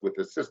ourselves with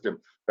a system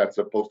that's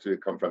supposed to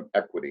come from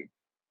equity,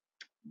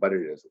 but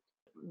it isn't.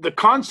 The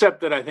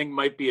concept that I think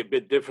might be a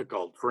bit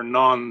difficult for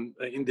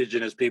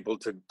non-Indigenous people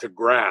to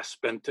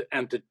grasp and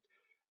to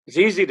it's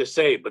easy to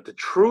say, but to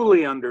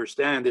truly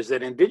understand is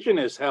that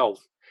Indigenous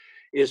health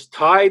is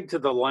tied to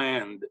the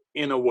land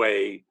in a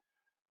way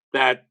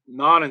that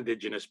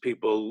non-Indigenous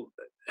people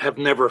have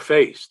never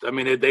faced. I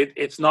mean,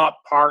 it's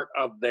not part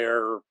of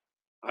their,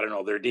 I don't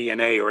know, their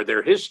DNA or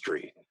their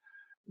history,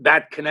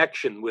 that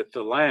connection with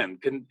the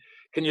land. Can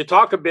you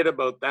talk a bit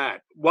about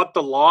that? What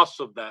the loss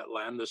of that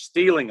land, the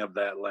stealing of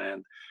that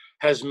land,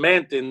 has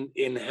meant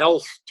in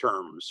health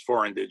terms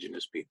for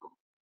Indigenous people?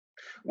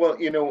 Well,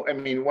 I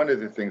mean, one of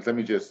the things. Let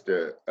me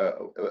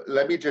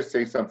just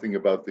say something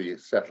about the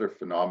settler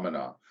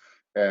phenomena.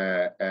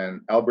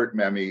 And Albert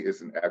Memmi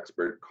is an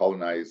expert,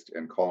 colonized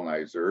and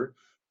colonizer,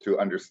 to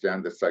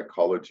understand the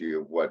psychology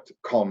of what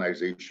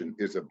colonization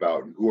is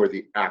about, and who are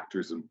the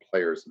actors and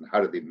players, and how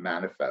do they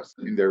manifest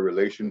in their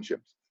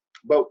relationships.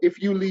 But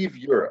if you leave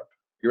Europe,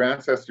 your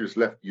ancestors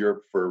left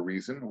Europe for a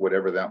reason,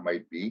 whatever that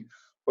might be,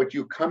 but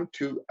you come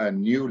to a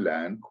new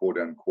land, quote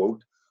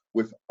unquote,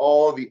 with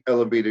all the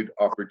elevated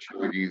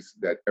opportunities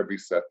that every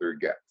settler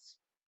gets.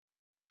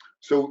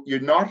 So you're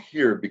not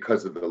here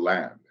because of the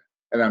land.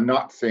 And I'm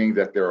not saying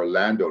that there are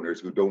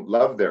landowners who don't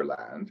love their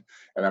land,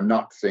 and I'm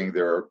not saying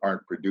there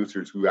aren't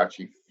producers who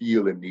actually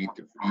feel a need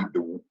to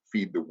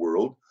feed the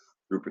world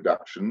through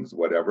productions,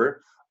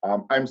 whatever.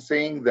 I'm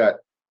saying that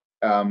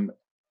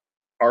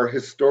our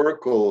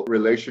historical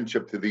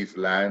relationship to these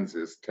lands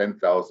is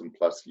 10,000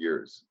 plus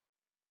years.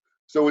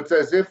 So it's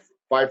as if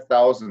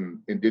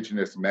 5,000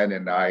 Indigenous men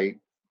and I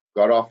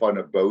got off on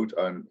a boat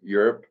on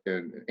Europe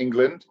in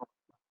England,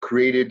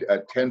 created a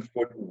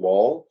 10-foot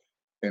wall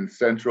in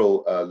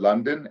central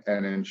London,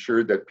 and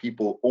ensured that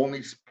people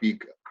only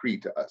speak Cree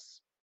to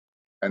us,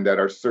 and that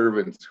our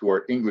servants who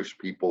are English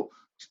people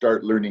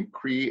start learning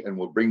Cree and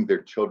will bring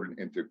their children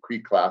into Cree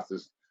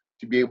classes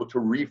to be able to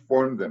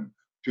reform them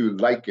to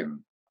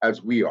liken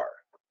as we are.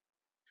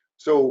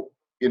 So,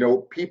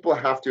 people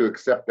have to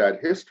accept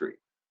that history.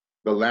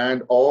 The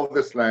land, all of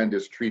this land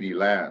is treaty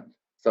land.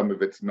 Some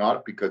of it's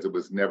not because it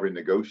was never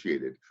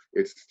negotiated.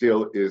 It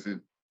still is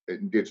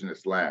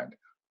Indigenous land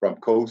from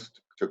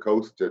coast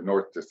to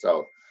north to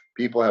south.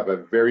 People have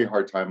a very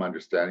hard time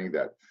understanding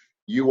that.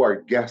 You are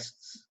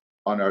guests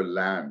on our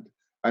land.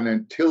 And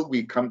until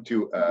we come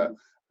to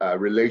a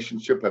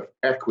relationship of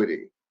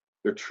equity,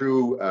 the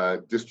true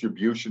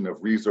distribution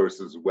of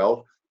resources,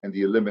 wealth, and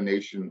the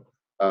elimination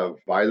of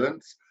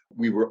violence,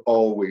 we will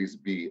always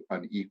be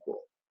unequal.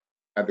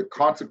 And the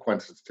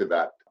consequences to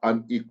that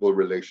unequal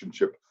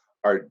relationship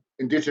are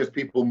Indigenous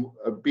people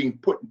being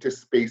put into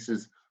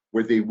spaces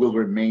where they will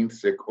remain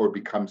sick or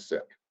become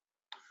sick.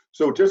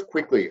 So just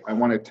quickly, I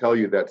want to tell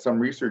you that some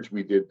research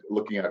we did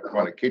looking at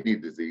chronic kidney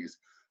disease,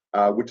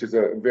 which is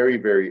a very,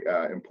 very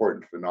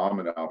important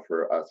phenomenon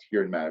for us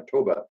here in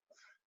Manitoba,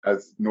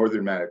 as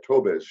northern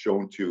Manitoba is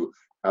shown to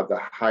have the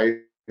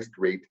highest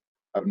rate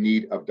of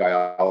need of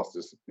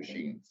dialysis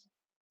machines.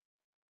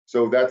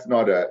 So that's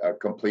not a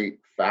complete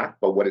fact,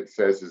 but what it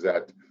says is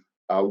that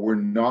we're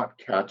not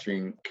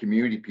catching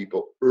community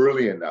people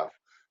early enough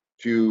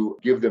to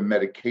give them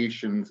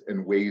medications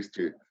and ways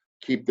to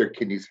keep their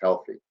kidneys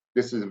healthy.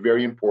 This is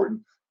very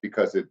important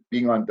because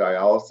being on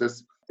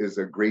dialysis is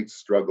a great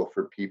struggle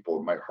for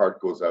people. My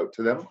heart goes out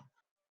to them.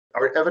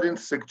 Our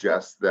evidence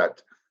suggests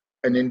that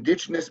an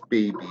Indigenous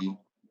baby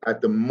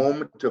at the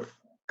moment of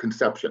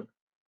conception,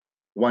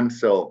 1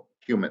 cell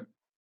human,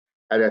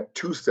 and at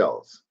 2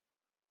 cells,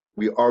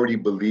 we already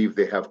believe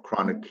they have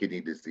chronic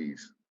kidney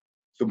disease.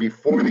 So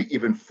before they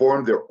even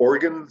form their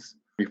organs,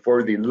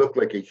 before they look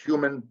like a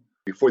human,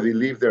 before they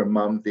leave their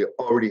mom, they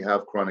already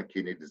have chronic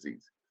kidney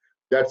disease.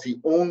 That's the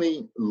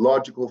only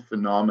logical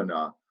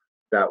phenomena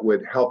that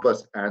would help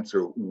us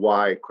answer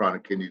why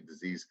chronic kidney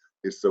disease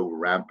is so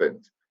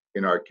rampant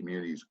in our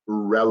communities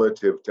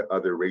relative to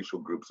other racial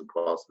groups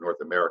across North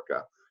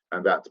America.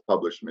 And that's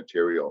published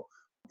material.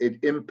 It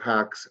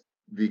impacts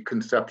the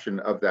conception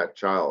of that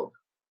child.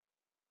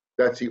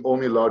 That's the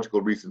only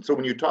logical reason. So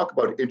when you talk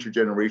about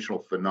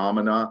intergenerational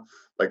phenomena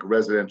like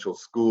residential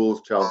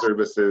schools, child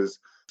services,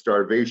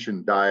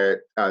 starvation diet,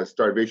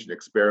 starvation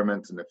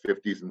experiments in the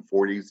 50s and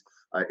 40s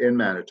in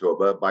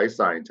Manitoba by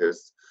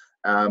scientists,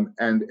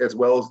 and as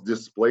well as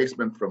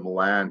displacement from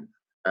land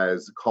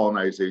as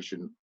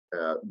colonization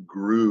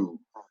grew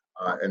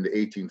in the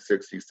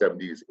 1860s,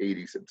 70s,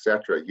 80s,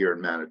 etc., here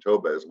in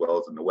Manitoba as well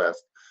as in the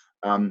West,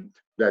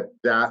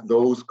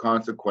 those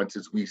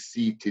consequences we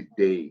see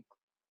today.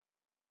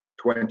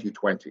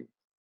 2020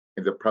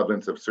 in the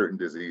prevalence of certain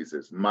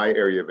diseases. My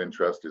area of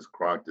interest is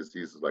chronic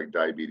diseases like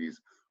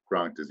diabetes,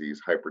 chronic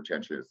disease,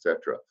 hypertension,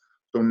 etc.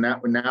 So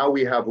now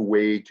we have a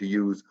way to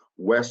use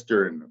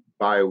Western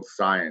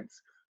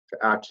bioscience to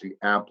actually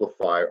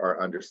amplify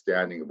our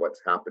understanding of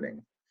what's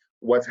happening.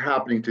 What's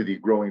happening to the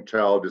growing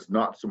child is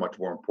not so much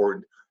more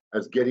important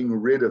as getting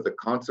rid of the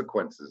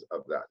consequences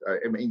of that.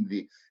 I mean,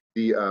 the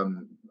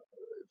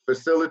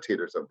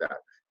facilitators of that.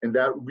 And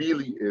that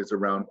really is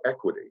around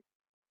equity.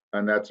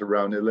 And that's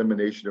around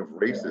elimination of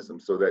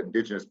racism so that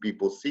Indigenous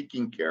people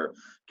seeking care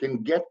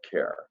can get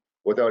care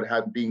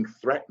without being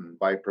threatened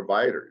by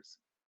providers.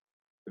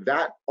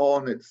 That all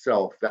in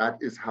itself, that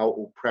is how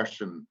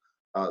oppression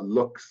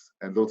looks.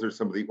 And those are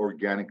some of the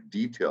organic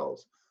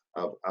details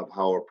of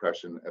how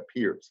oppression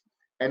appears.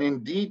 And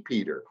indeed,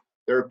 Peter,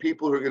 there are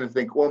people who are going to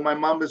think, well, my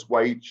mom is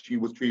white, she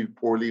was treated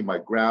poorly, my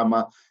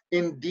grandma.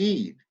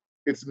 Indeed,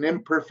 it's an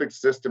imperfect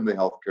system, the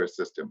healthcare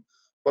system.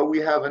 But we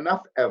have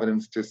enough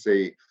evidence to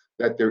say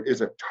that there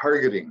is a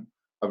targeting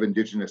of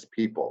Indigenous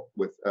people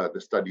with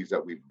the studies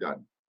that we've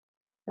done.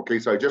 Okay,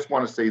 so I just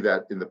want to say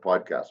that in the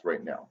podcast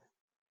right now.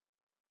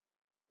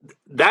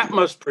 That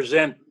must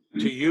present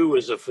to you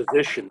as a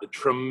physician a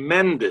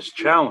tremendous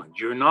challenge.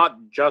 You're not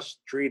just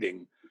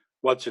treating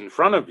what's in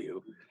front of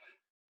you.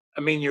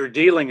 I mean, you're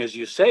dealing, as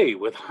you say,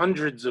 with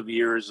hundreds of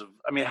years of,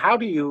 I mean, how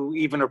do you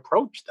even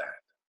approach that?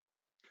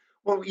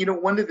 Well, you know,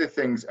 one of the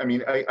things, I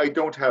mean, I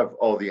don't have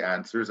all the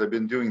answers. I've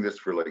been doing this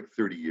for like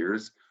 30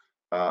 years.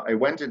 I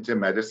went into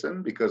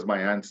medicine because my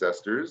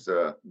ancestors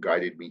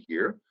guided me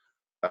here.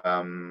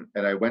 And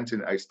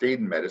I stayed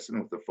in medicine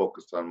with a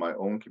focus on my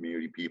own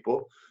community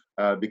people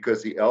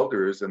because the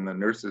elders and the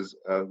nurses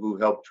who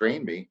helped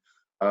train me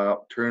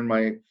turned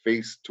my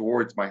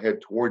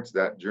head towards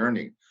that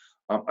journey.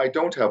 I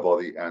don't have all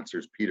the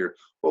answers, Peter,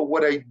 but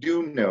what I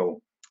do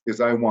know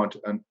is I want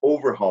an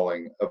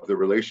overhauling of the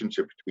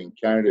relationship between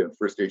Canada and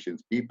First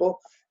Nations people,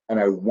 and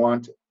I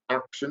want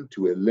action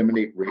to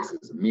eliminate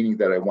racism, meaning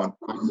that I want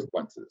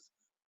consequences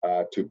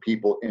to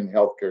people in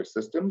healthcare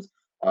systems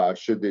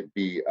should it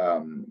be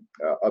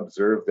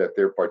observed that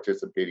they're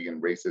participating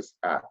in racist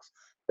acts.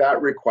 That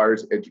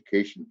requires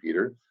education,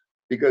 Peter,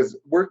 because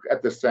work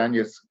at the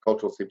Sanyas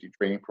Cultural Safety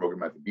Training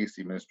Program at the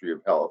BC Ministry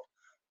of Health,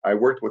 I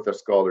worked with a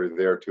scholar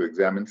there to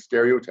examine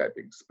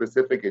stereotyping,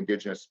 specific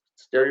Indigenous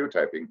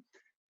stereotyping,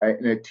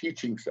 in a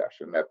teaching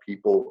session that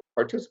people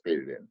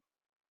participated in.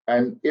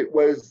 And it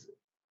was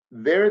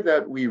there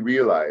that we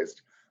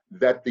realized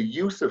that the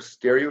use of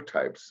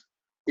stereotypes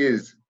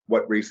is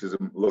what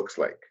racism looks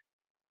like.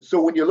 So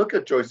when you look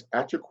at Joyce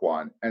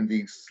Echaquan and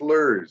the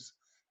slurs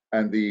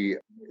and the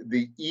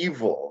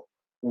evil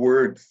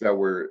words that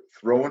were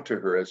thrown to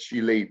her as she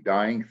lay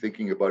dying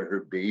thinking about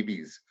her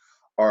babies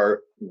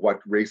are what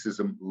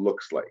racism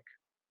looks like.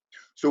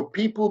 So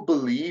people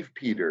believe,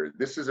 Peter,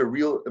 this is a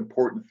real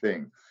important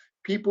thing.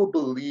 People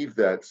believe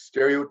that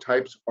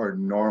stereotypes are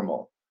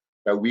normal,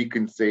 that we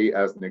can say,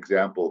 as an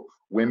example,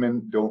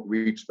 women don't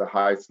reach the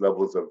highest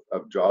levels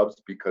of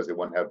jobs because they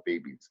want to have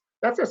babies.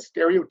 That's a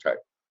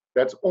stereotype.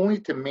 That's only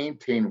to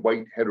maintain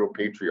white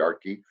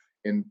heteropatriarchy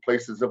in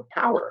places of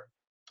power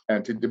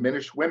and to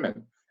diminish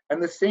women.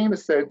 And the same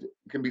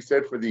can be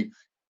said for the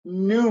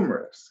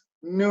numerous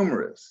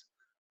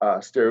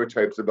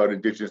stereotypes about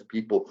Indigenous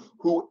people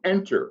who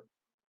enter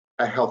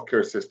a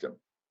healthcare system.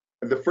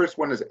 And the first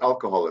one is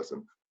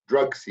alcoholism,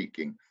 drug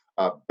seeking,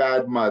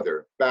 bad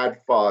mother, bad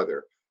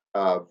father,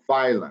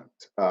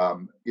 violent,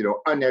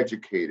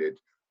 uneducated,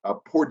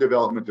 poor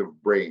development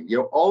of brain.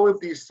 All of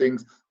these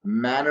things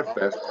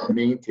manifest and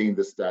maintain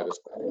the status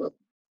quo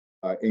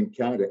in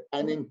Canada,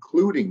 and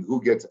including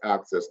who gets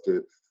access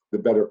to the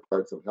better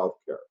parts of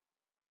healthcare.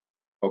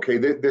 Okay,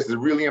 this is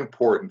really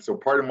important. So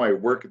part of my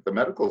work at the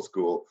medical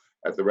school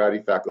at the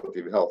Rowdy Faculty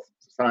of Health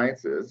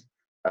Sciences,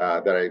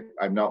 that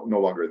I'm no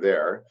longer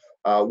there,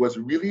 was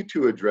really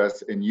to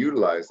address and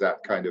utilize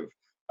that kind of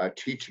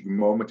teaching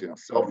moment in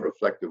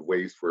self-reflective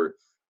ways for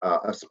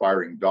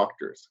aspiring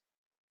doctors.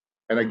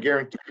 And I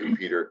guarantee you,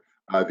 Peter,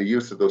 the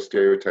use of those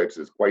stereotypes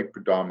is quite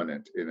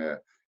predominant in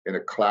a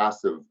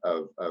class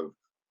of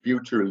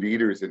future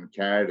leaders in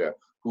Canada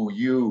who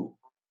you,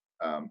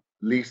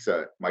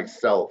 Lisa,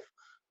 myself,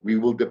 we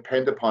will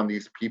depend upon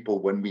these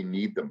people when we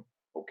need them,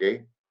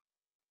 okay?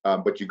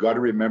 But you got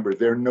to remember,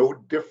 they're no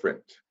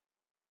different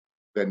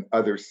than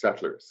other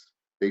settlers.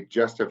 They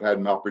just have had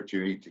an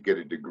opportunity to get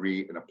a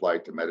degree and apply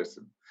to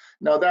medicine.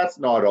 Now, that's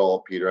not all,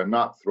 Peter. I'm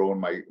not throwing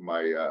my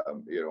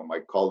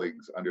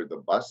colleagues under the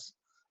bus.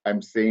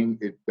 I'm saying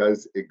it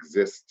does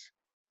exist,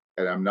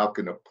 and I'm not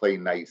going to play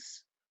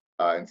nice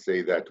and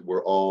say that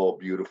we're all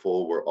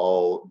beautiful, we're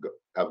all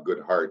have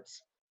good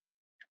hearts.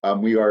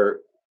 We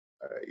are,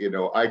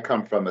 I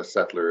come from a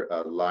settler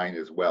line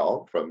as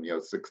well, from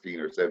 16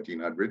 or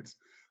 1700s,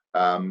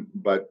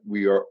 but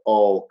we are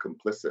all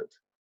complicit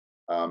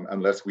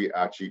unless we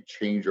actually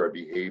change our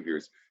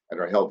behaviors and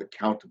are held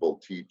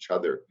accountable to each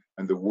other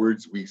and the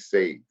words we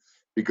say.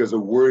 Because a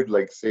word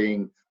like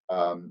saying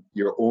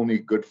you're only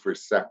good for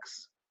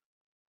sex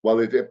While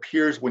it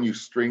appears when you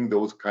string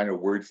those kind of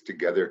words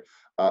together,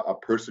 a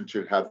person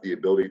should have the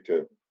ability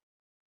to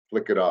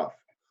flick it off.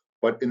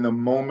 But in the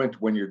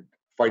moment when you're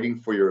fighting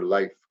for your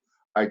life,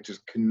 I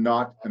just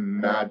cannot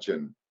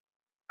imagine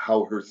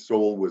how her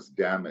soul was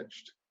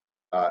damaged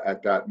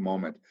at that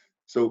moment.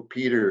 So,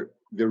 Peter,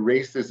 the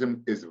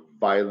racism is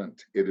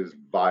violent. It is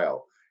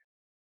vile.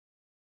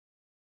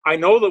 I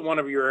know that one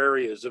of your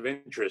areas of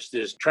interest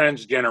is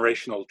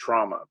transgenerational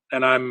trauma,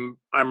 and I'm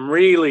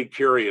really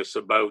curious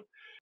about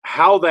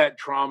how that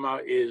trauma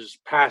is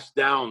passed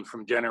down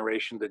from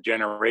generation to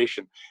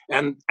generation,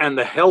 and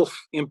the health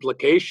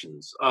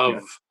implications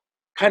of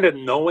kind of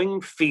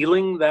knowing,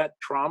 feeling that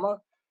trauma.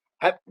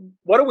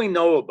 What do we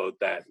know about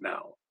that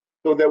now?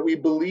 So that we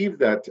believe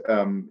that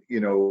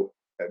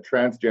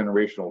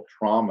transgenerational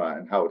trauma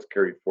and how it's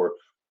carried forward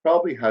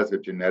probably has a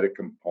genetic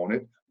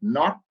component,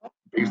 not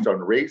based on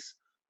race,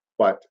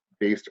 but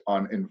based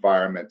on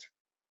environment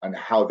and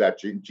how that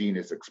gene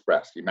is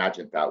expressed.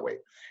 Imagine it that way.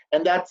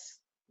 And that's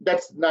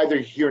neither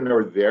here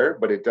nor there,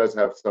 but it does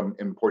have some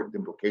important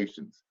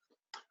implications.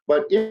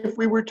 But if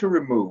we were to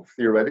remove,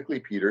 theoretically,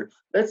 Peter,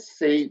 let's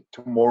say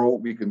tomorrow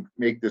we can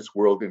make this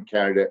world in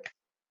Canada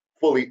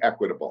fully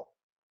equitable.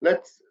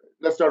 Let's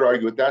not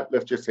argue with that.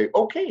 Let's just say,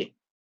 okay.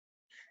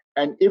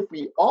 And if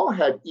we all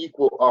had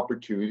equal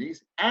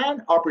opportunities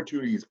and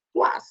opportunities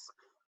plus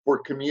for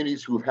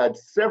communities who've had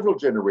several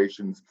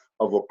generations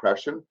of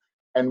oppression,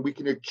 and we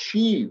can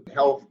achieve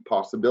health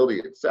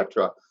possibility,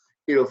 etc.,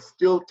 it'll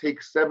still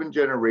take 7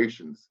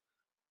 generations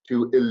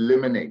to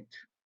eliminate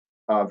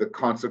the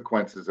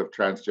consequences of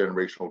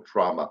transgenerational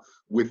trauma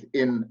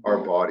within our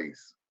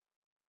bodies.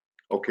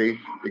 Okay,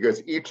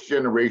 because each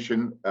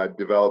generation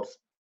develops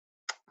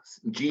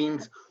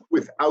genes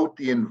without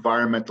the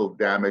environmental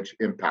damage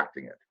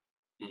impacting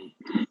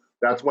it.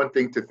 That's one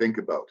thing to think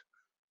about.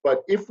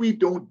 But if we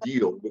don't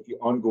deal with the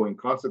ongoing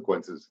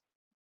consequences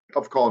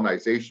of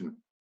colonization,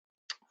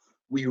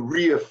 we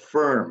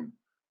reaffirm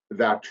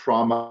that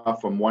trauma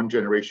from one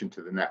generation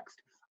to the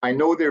next. I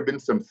know there have been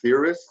some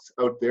theorists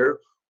out there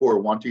who are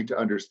wanting to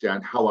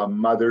understand how a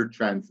mother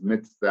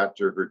transmits that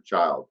to her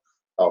child,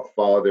 a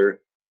father,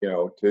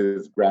 to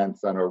his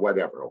grandson or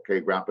whatever, okay,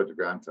 grandpa to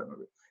grandson.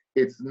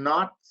 It's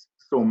not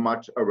so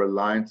much a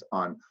reliance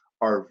on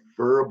our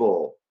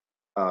verbal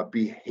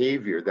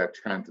behavior that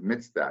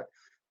transmits that.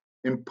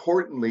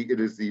 Importantly, it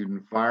is the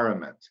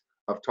environment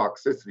of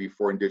toxicity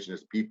for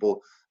Indigenous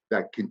people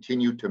that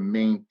continue to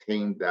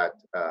maintain that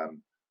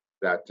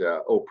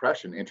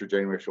oppression,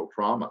 intergenerational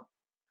trauma.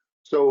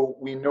 So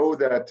we know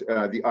that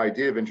the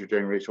idea of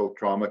intergenerational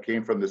trauma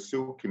came from the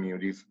Sioux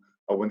communities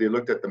when they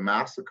looked at the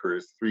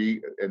massacres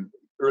and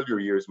earlier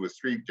years was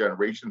 3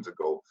 generations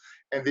ago,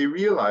 and they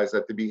realized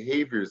that the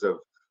behaviors of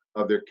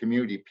their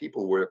community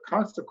people were a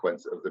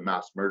consequence of the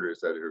mass murders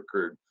that had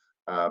occurred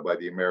by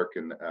the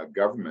American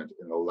government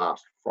in the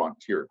last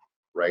frontier,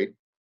 right?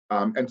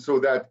 And so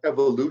that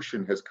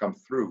evolution has come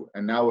through.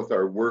 And now with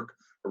our work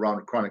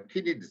around chronic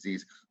kidney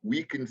disease,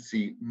 we can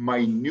see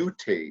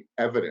minute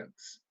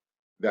evidence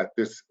that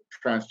this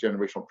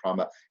transgenerational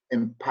trauma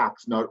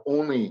impacts not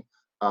only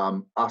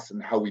us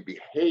and how we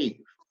behave,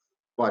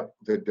 but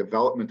the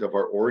development of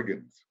our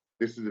organs.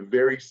 This is a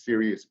very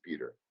serious,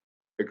 Peter,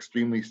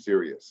 extremely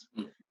serious.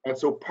 And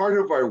so part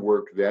of our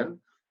work then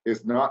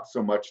is not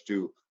so much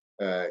to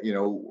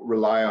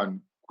rely on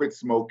quit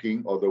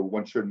smoking, although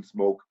one shouldn't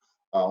smoke,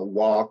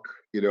 walk,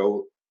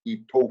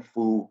 eat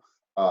tofu,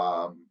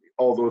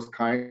 all those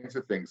kinds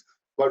of things.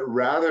 But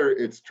rather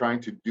it's trying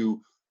to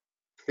do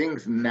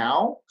things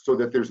now so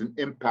that there's an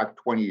impact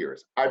 20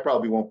 years. I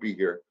probably won't be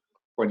here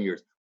 20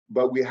 years,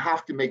 but we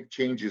have to make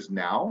changes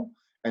now.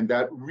 And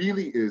that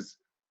really is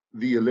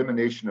the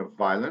elimination of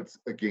violence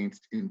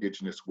against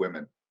Indigenous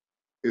women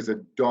is a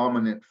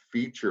dominant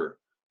feature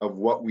of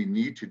what we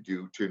need to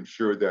do to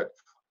ensure that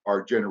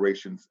our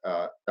generations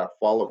that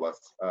follow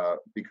us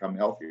become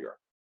healthier.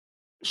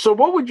 So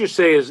what would you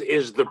say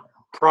is the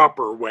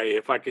proper way,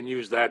 if I can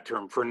use that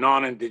term, for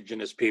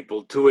non-Indigenous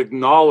people to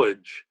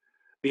acknowledge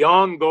the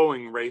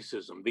ongoing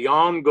racism, the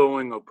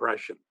ongoing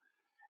oppression,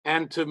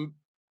 and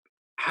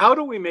how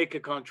do we make a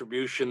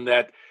contribution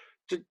that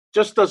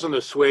just doesn't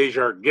assuage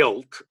our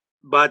guilt,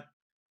 but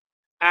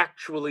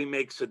actually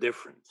makes a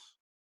difference?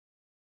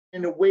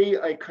 In a way,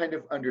 I kind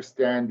of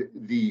understand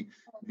the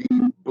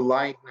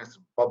blindness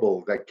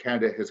bubble that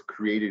Canada has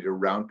created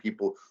around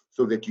people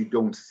so that you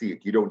don't see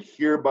it. You don't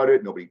hear about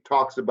it. Nobody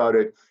talks about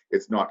it.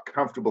 It's not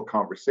comfortable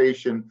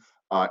conversation.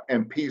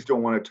 MPs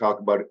don't want to talk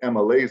about it.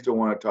 MLAs don't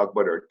want to talk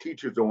about it. Our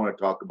teachers don't want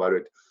to talk about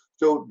it.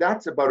 So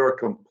that's about our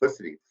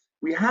complicity.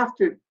 We have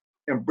to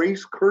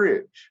embrace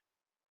courage,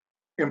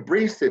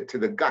 embrace it to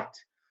the gut.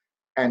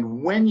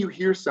 And when you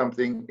hear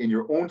something in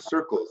your own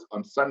circles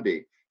on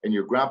Sunday, and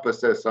your grandpa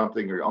says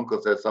something or your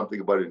uncle says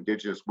something about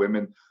Indigenous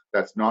women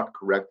that's not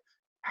correct,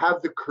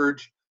 have the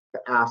courage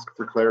to ask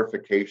for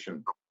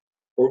clarification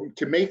or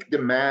to make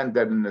demand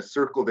that in the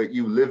circle that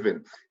you live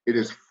in, it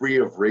is free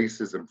of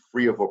racism,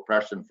 free of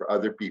oppression for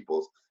other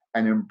peoples,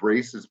 and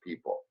embraces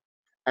people.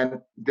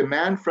 And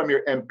demand from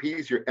your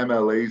MPs, your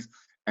MLAs,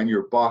 and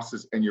your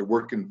bosses and your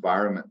work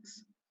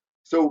environments.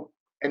 So,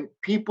 and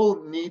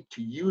people need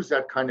to use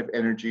that kind of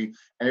energy,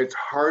 and it's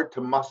hard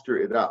to muster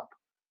it up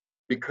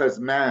because,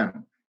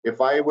 man,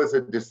 if I was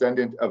a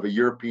descendant of a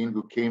European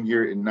who came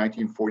here in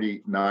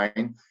 1949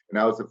 and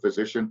I was a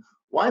physician,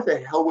 why the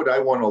hell would I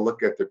want to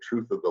look at the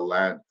truth of the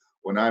land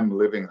when I'm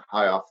living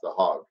high off the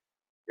hog,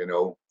 you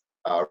know,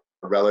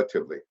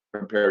 relatively,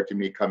 compared to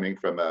me coming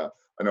from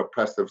an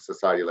oppressive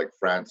society like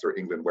France or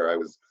England, where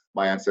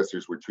my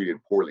ancestors were treated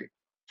poorly.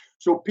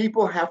 So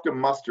people have to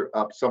muster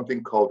up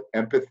something called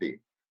empathy,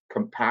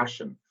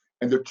 compassion,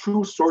 and the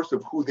true source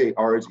of who they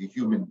are as a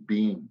human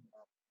being,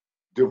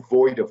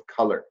 devoid of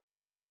color,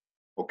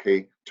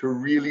 okay, to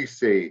really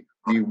say,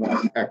 we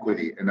want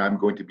equity, and I'm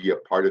going to be a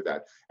part of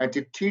that. And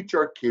to teach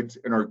our kids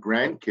and our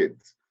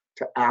grandkids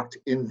to act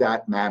in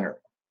that manner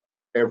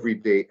every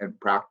day and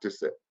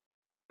practice it.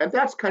 And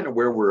that's kind of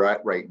where we're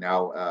at right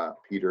now,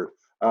 Peter.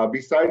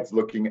 Besides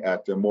looking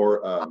at the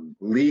more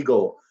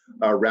legal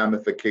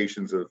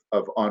ramifications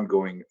of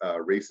ongoing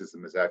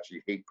racism, is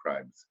actually hate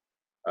crimes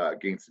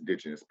against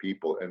Indigenous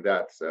people. And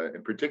that's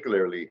and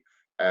particularly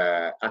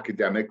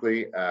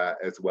academically,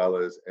 as well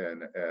as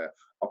in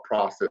a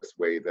process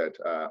way that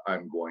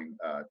I'm going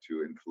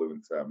to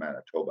influence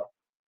Manitoba.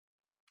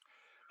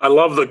 I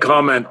love the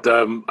comment,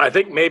 I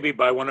think maybe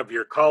by one of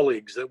your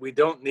colleagues, that we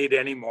don't need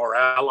any more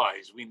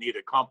allies, we need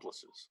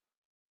accomplices.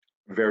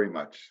 Very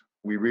much.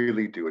 We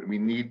really do. And we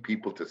need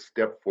people to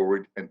step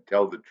forward and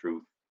tell the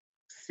truth,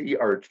 see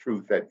our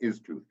truth that is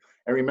truth.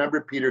 And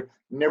remember, Peter,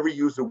 never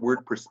use the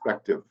word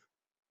perspective.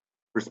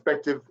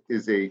 Perspective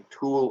is a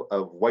tool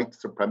of white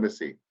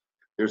supremacy.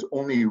 There's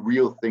only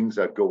real things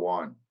that go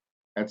on.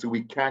 And so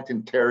we can't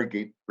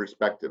interrogate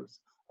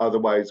perspectives.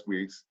 Otherwise,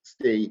 we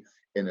stay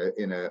in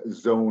a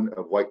zone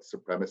of white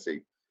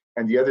supremacy.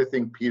 And the other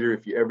thing, Peter,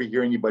 if you ever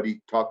hear anybody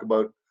talk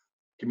about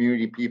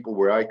community people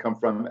where I come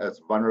from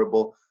as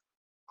vulnerable,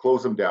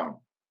 close them down.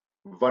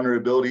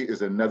 Vulnerability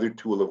is another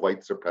tool of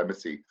white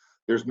supremacy.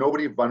 There's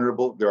nobody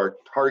vulnerable. There are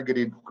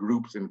targeted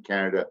groups in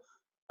Canada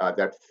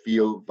that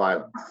feel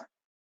violence,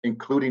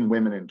 including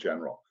women in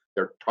general.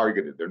 They're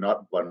targeted. They're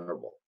not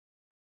vulnerable.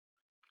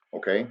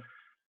 Okay?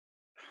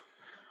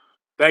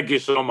 Thank you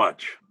so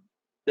much.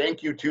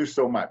 Thank you too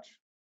so much.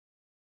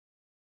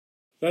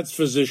 That's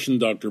physician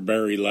Dr.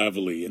 Barry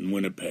Lavallee in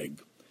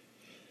Winnipeg.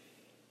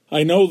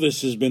 I know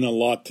this has been a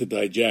lot to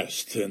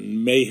digest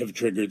and may have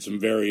triggered some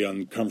very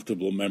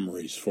uncomfortable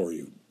memories for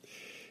you.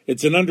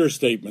 It's an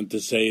understatement to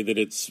say that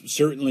it's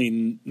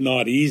certainly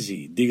not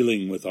easy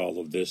dealing with all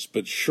of this,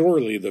 but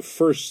surely the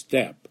first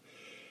step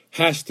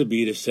has to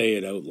be to say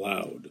it out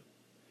loud.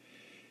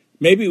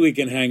 Maybe we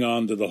can hang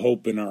on to the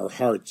hope in our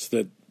hearts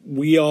that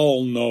we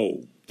all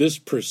know this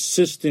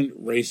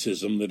persistent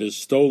racism that has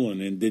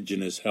stolen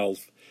Indigenous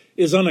health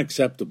is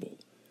unacceptable,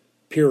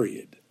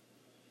 period.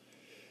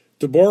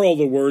 To borrow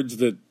the words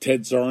that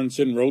Ted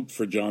Sorensen wrote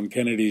for John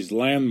Kennedy's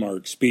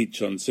landmark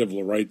speech on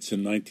civil rights in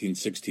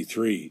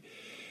 1963,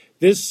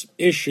 this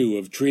issue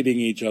of treating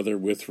each other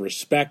with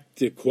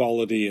respect,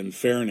 equality, and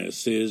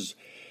fairness is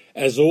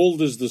as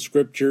old as the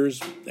scriptures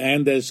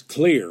and as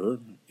clear,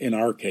 in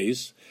our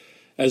case,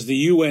 as the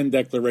UN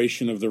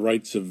Declaration of the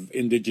Rights of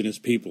Indigenous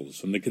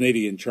Peoples and the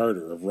Canadian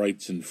Charter of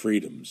Rights and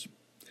Freedoms.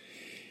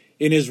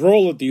 In his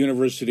role at the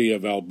University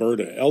of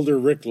Alberta, Elder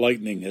Rick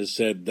Lightning has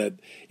said that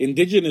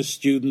Indigenous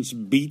students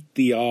beat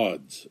the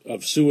odds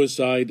of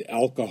suicide,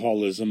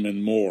 alcoholism,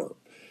 and more.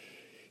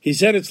 He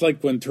said it's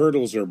like when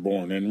turtles are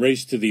born and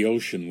race to the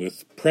ocean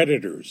with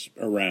predators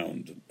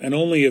around, and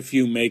only a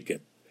few make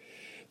it.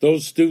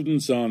 Those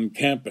students on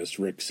campus,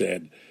 Rick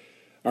said,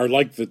 are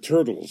like the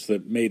turtles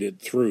that made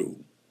it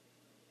through.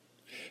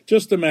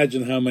 Just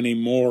imagine how many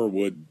more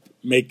would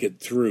make it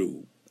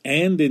through,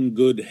 and in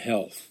good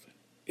health,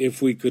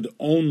 if we could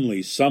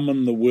only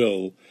summon the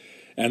will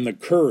and the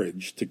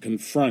courage to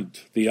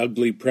confront the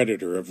ugly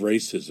predator of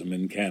racism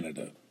in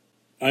Canada.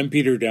 I'm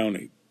Peter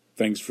Downie.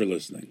 Thanks for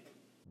listening.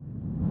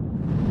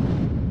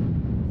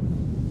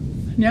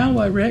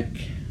 Now,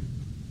 Rick,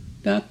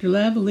 Dr.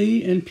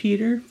 Lavallee, and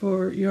Peter,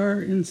 for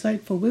your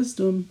insightful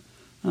wisdom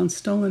on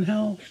stolen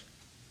health.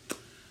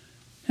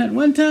 At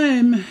one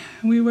time,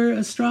 we were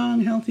a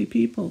strong, healthy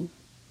people.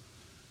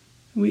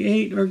 We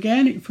ate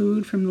organic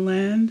food from the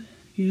land,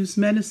 used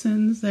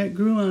medicines that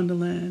grew on the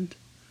land.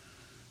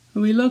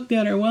 We looked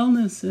at our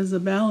wellness as a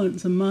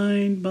balance of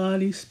mind,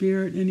 body,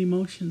 spirit, and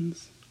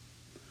emotions.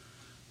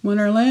 When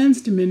our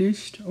lands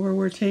diminished or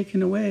were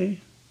taken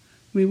away,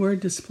 we were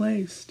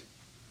displaced.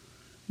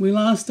 We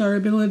lost our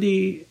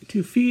ability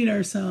to feed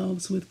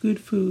ourselves with good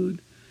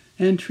food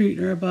and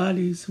treat our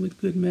bodies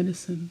with good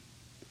medicine.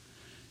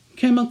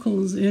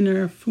 Chemicals in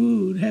our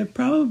food have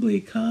probably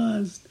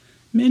caused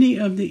many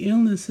of the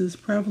illnesses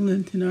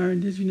prevalent in our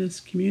Indigenous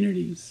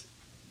communities.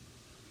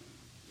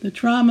 The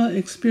trauma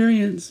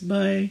experienced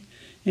by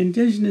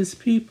Indigenous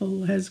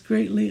people has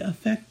greatly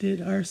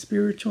affected our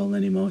spiritual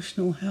and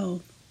emotional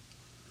health.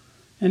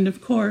 And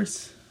of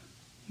course,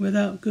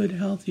 without good,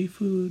 healthy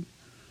food,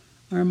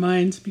 our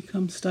minds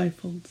become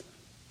stifled.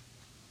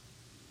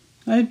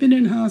 I've been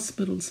in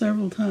hospital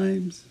several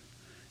times,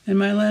 and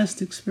my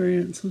last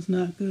experience was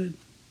not good.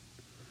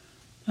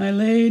 I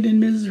laid in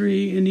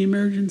misery in the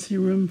emergency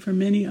room for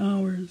many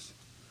hours,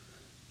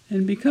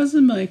 and because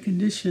of my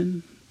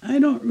condition, I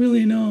don't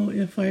really know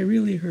if I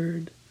really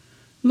heard.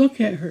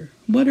 Look at her.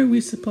 What are we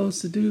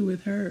supposed to do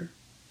with her?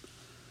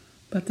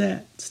 But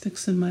that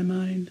sticks in my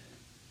mind.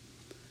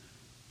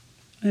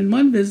 In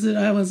one visit,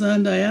 I was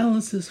on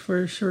dialysis for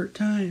a short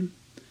time.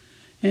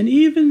 And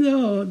even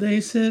though they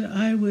said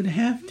I would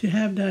have to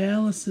have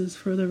dialysis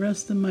for the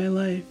rest of my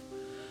life,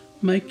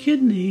 my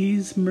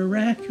kidneys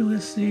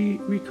miraculously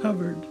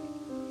recovered.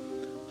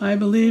 I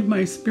believe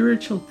my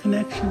spiritual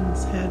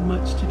connections had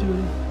much to do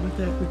with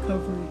that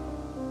recovery.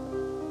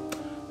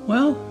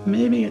 Well,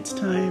 maybe it's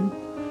time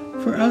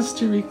for us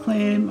to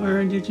reclaim our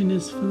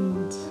indigenous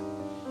foods.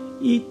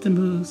 Eat the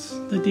moose,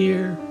 the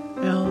deer,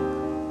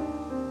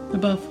 elk, the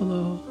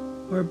buffalo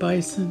or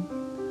bison,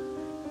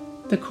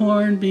 the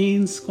corn,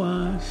 beans,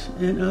 squash,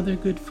 and other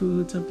good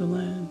foods of the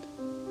land.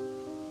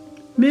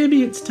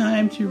 Maybe it's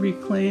time to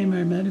reclaim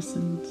our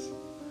medicines.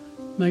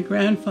 My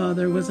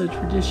grandfather was a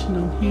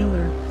traditional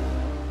healer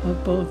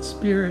of both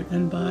spirit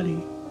and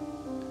body.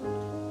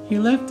 He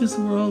left this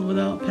world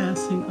without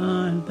passing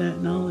on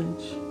that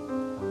knowledge.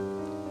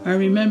 I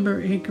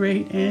remember a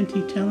great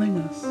auntie telling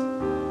us,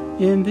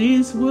 in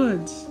these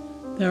woods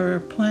there are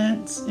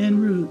plants and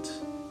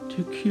roots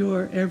to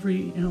cure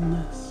every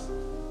illness.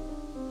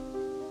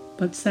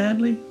 But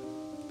sadly,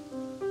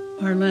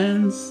 our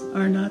lands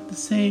are not the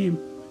same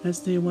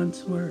as they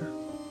once were.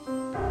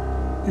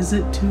 Is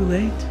it too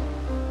late?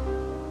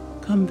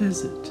 Come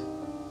visit.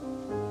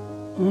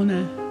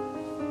 Ona.